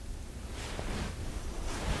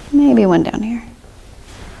 Maybe one down here.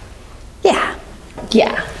 Yeah.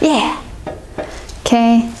 Yeah. Yeah.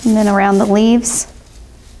 Okay, and then around the leaves.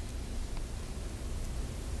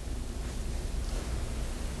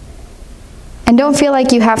 And don't feel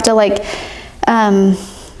like you have to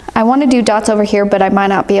I want to do dots over here, but I might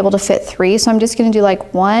not be able to fit 3, so I'm just going to do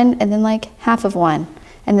like 1 and then like half of 1.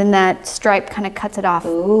 And then that stripe kind of cuts it off.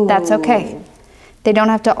 Ooh. That's okay. They don't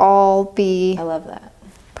have to all be I love that.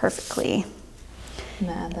 perfectly I'm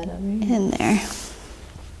gonna add that over here. in there.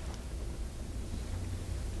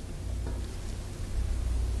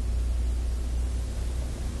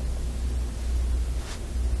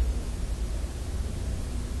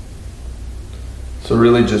 So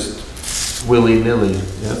really just willy-nilly,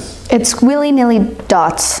 yes? It's willy-nilly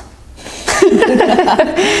dots.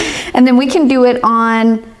 And then we can do it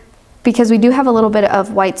on, because we do have a little bit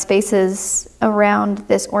of white spaces around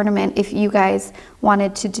this ornament, if you guys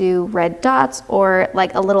wanted to do red dots or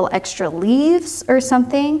like a little extra leaves or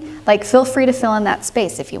something, like feel free to fill in that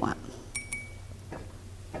space if you want.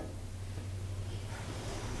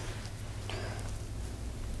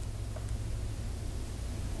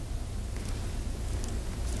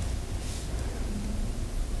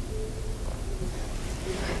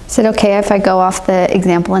 Is it okay if I go off the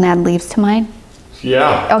example and add leaves to mine?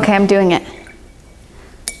 Yeah. Okay, I'm doing it.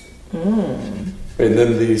 And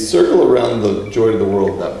then the circle around the joy to the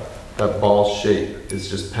world, that ball shape is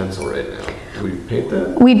just pencil right now. Do we paint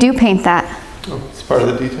that? We do paint that. Oh, it's part of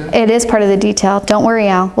the detail? It is part of the detail. Don't worry,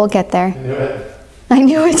 Al. We'll get there. I knew it. I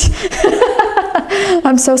knew it.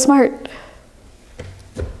 I'm so smart.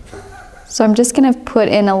 So I'm just going to put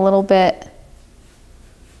in a little bit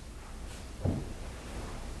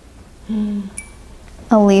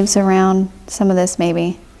of leaves around some of this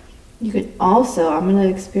maybe. You could also, I'm gonna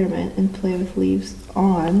experiment and play with leaves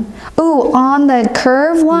on. Ooh, on the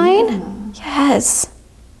curve line? Yeah. Yes.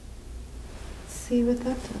 See what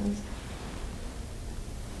that does.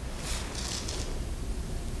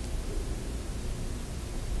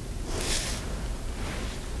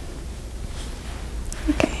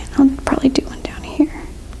 Okay, I'll probably do one down here.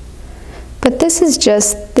 But this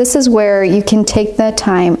is where you can take the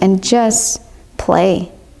time and just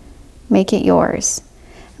play. Make it yours.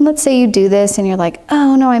 And let's say you do this and you're like,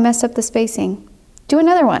 oh no, I messed up the spacing. Do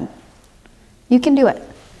another one. You can do it.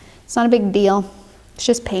 It's not a big deal. It's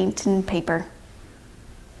just paint and paper.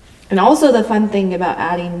 And also the fun thing about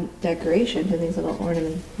adding decoration to these little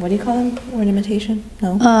ornaments. What do you call them? Ornamentation?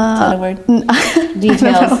 No? Is that a word?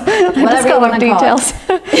 Details. Whatever you want to call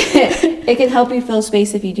it. It can help you fill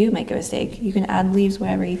space if you do make a mistake. You can add leaves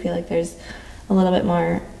wherever you feel like there's a little bit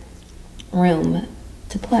more room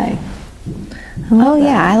to play. Oh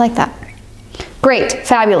yeah, I like that. Great,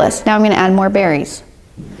 fabulous. Now I'm going to add more berries.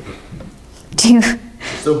 Do you?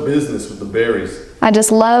 So business with the berries. I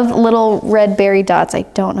just love little red berry dots. I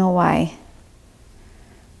don't know why.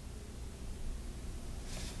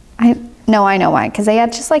 I know why. Because they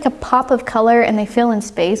add just like a pop of color and they fill in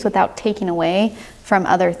space without taking away from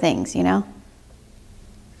other things, you know?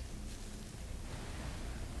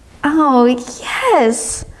 Oh,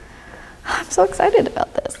 yes. I'm so excited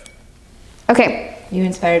about this. Okay. You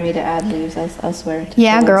inspired me to add leaves elsewhere. To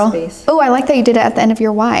Yeah, fill in girl. space. Oh, I like that you did it at the end of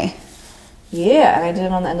your Y. Yeah, and I did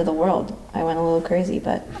it on the end of the world. I went a little crazy,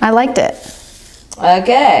 but I liked it.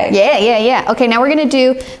 okay. Yeah. Okay, now we're gonna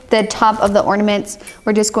do the top of the ornaments.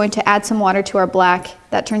 We're just going to add some water to our black.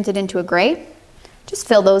 That turns it into a gray. Just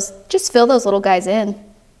fill those little guys in.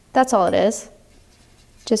 That's all it is.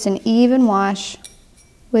 Just an even wash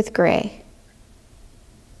with gray.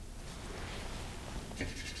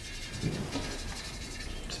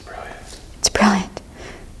 It's brilliant. It's brilliant.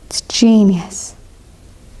 It's genius.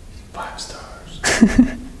 5 stars.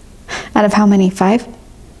 Out of how many? 5?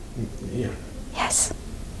 Yeah. Yes.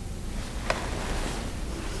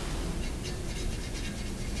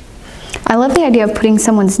 I love the idea of putting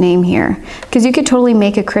someone's name here, because you could totally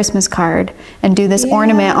make a Christmas card and do this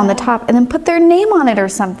ornament on the top and then put their name on it or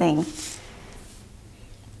something.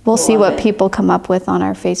 We'll see what people come up with on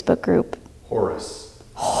our Facebook group. Horace.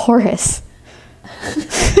 Horace.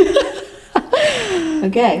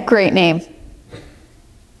 Okay. Great name.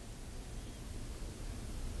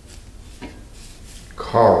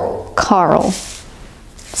 Carl. Carl.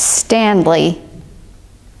 Stanley.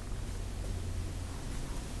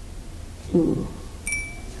 Ooh.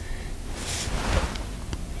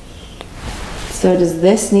 So does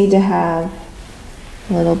this need to have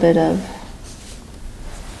a little bit of,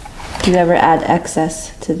 do you ever add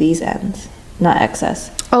excess to these ends? Not excess.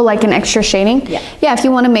 Oh, like an extra shading? Yeah. Yeah, if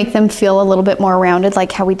you want to make them feel a little bit more rounded,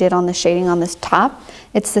 like how we did on the shading on this top,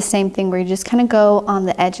 it's the same thing where you just kind of go on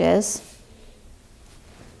the edges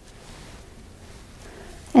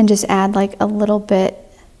and just add like a little bit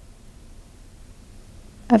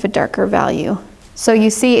of a darker value. So you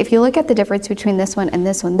see, if you look at the difference between this one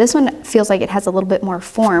feels like it has a little bit more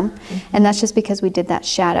form, and that's just because we did that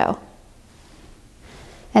shadow.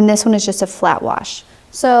 And this one is just a flat wash.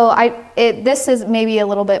 So this is maybe a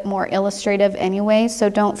little bit more illustrative anyway, so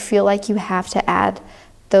don't feel like you have to add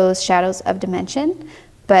those shadows of dimension,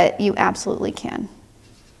 but you absolutely can.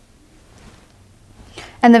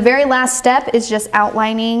 And the very last step is just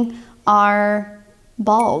outlining our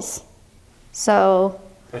balls. So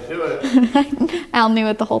I knew it. Al knew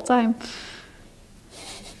it the whole time.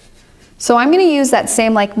 So I'm going to use that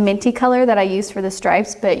same like minty color that I used for the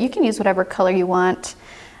stripes, but you can use whatever color you want.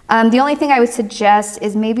 The only thing I would suggest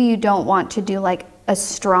is maybe you don't want to do like a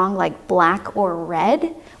strong like black or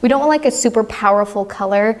red. We don't want like a super powerful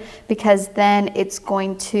color, because then it's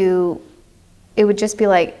going to, it would just be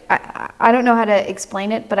like, I don't know how to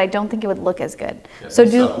explain it, but I don't think it would look as good. Yeah, so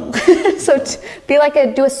do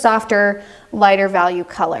a softer, lighter value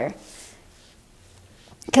color,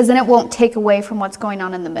 because then it won't take away from what's going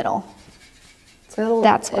on in the middle. So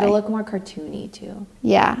it'll look more cartoony too.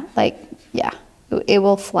 Yeah, it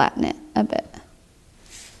will flatten it a bit.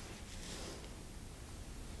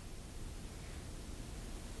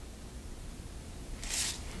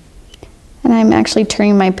 And I'm actually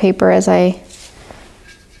turning my paper as I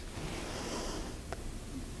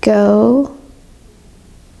go.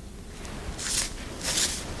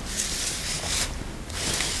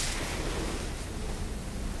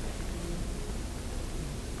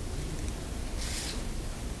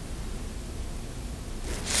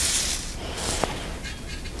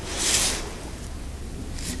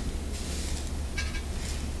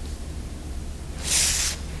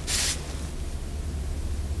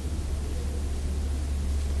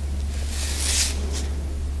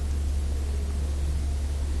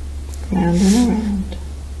 Round and around.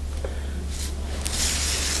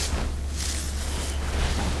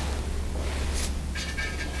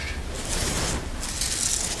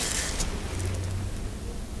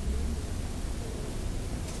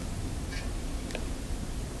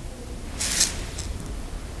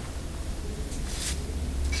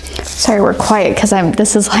 Sorry, we're quiet because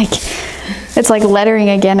this is like, it's like lettering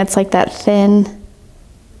again. It's like that thin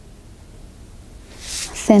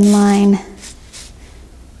line.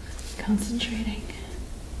 Concentrating.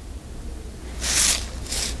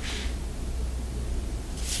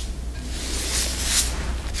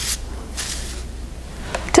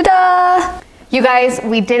 Ta-da! You guys,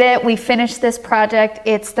 we did it. We finished this project.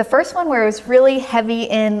 It's the first one where it was really heavy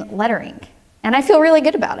in lettering, and I feel really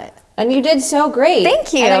good about it. And you did so great.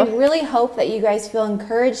 Thank you. And I really hope that you guys feel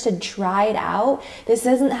encouraged to try it out. This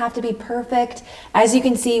doesn't have to be perfect. As you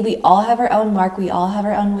can see, we all have our own mark. We all have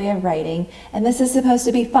our own way of writing. And this is supposed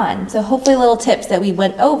to be fun. So hopefully little tips that we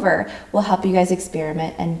went over will help you guys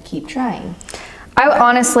experiment and keep trying.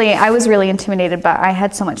 I was really intimidated, but I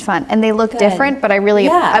had so much fun. And they look different, but I really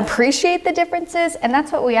appreciate the differences. And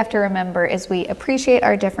that's what we have to remember, is we appreciate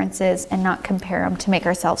our differences and not compare them to make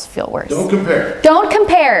ourselves feel worse. Don't compare. Don't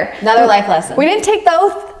compare. Another life lesson. We didn't take the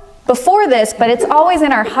oath before this, but it's always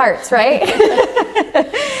in our hearts, right?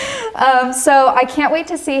 So I can't wait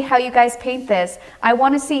to see how you guys paint this. I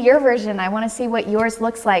want to see your version. I want to see what yours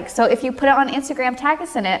looks like. So if you put it on Instagram, tag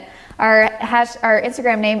us in it. Our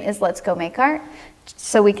Instagram name is Let's Go Make Art,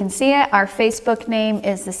 so we can see it. Our Facebook name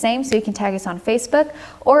is the same, so you can tag us on Facebook.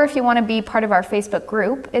 Or if you want to be part of our Facebook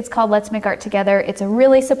group, it's called Let's Make Art Together. It's a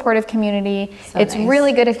really supportive community. It's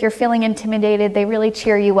really good if you're feeling intimidated. They really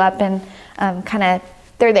cheer you up and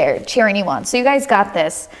they're there cheering you on. So you guys got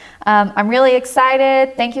this. I'm really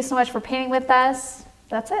excited. Thank you so much for painting with us.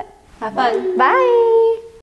 That's it. Have fun. Bye.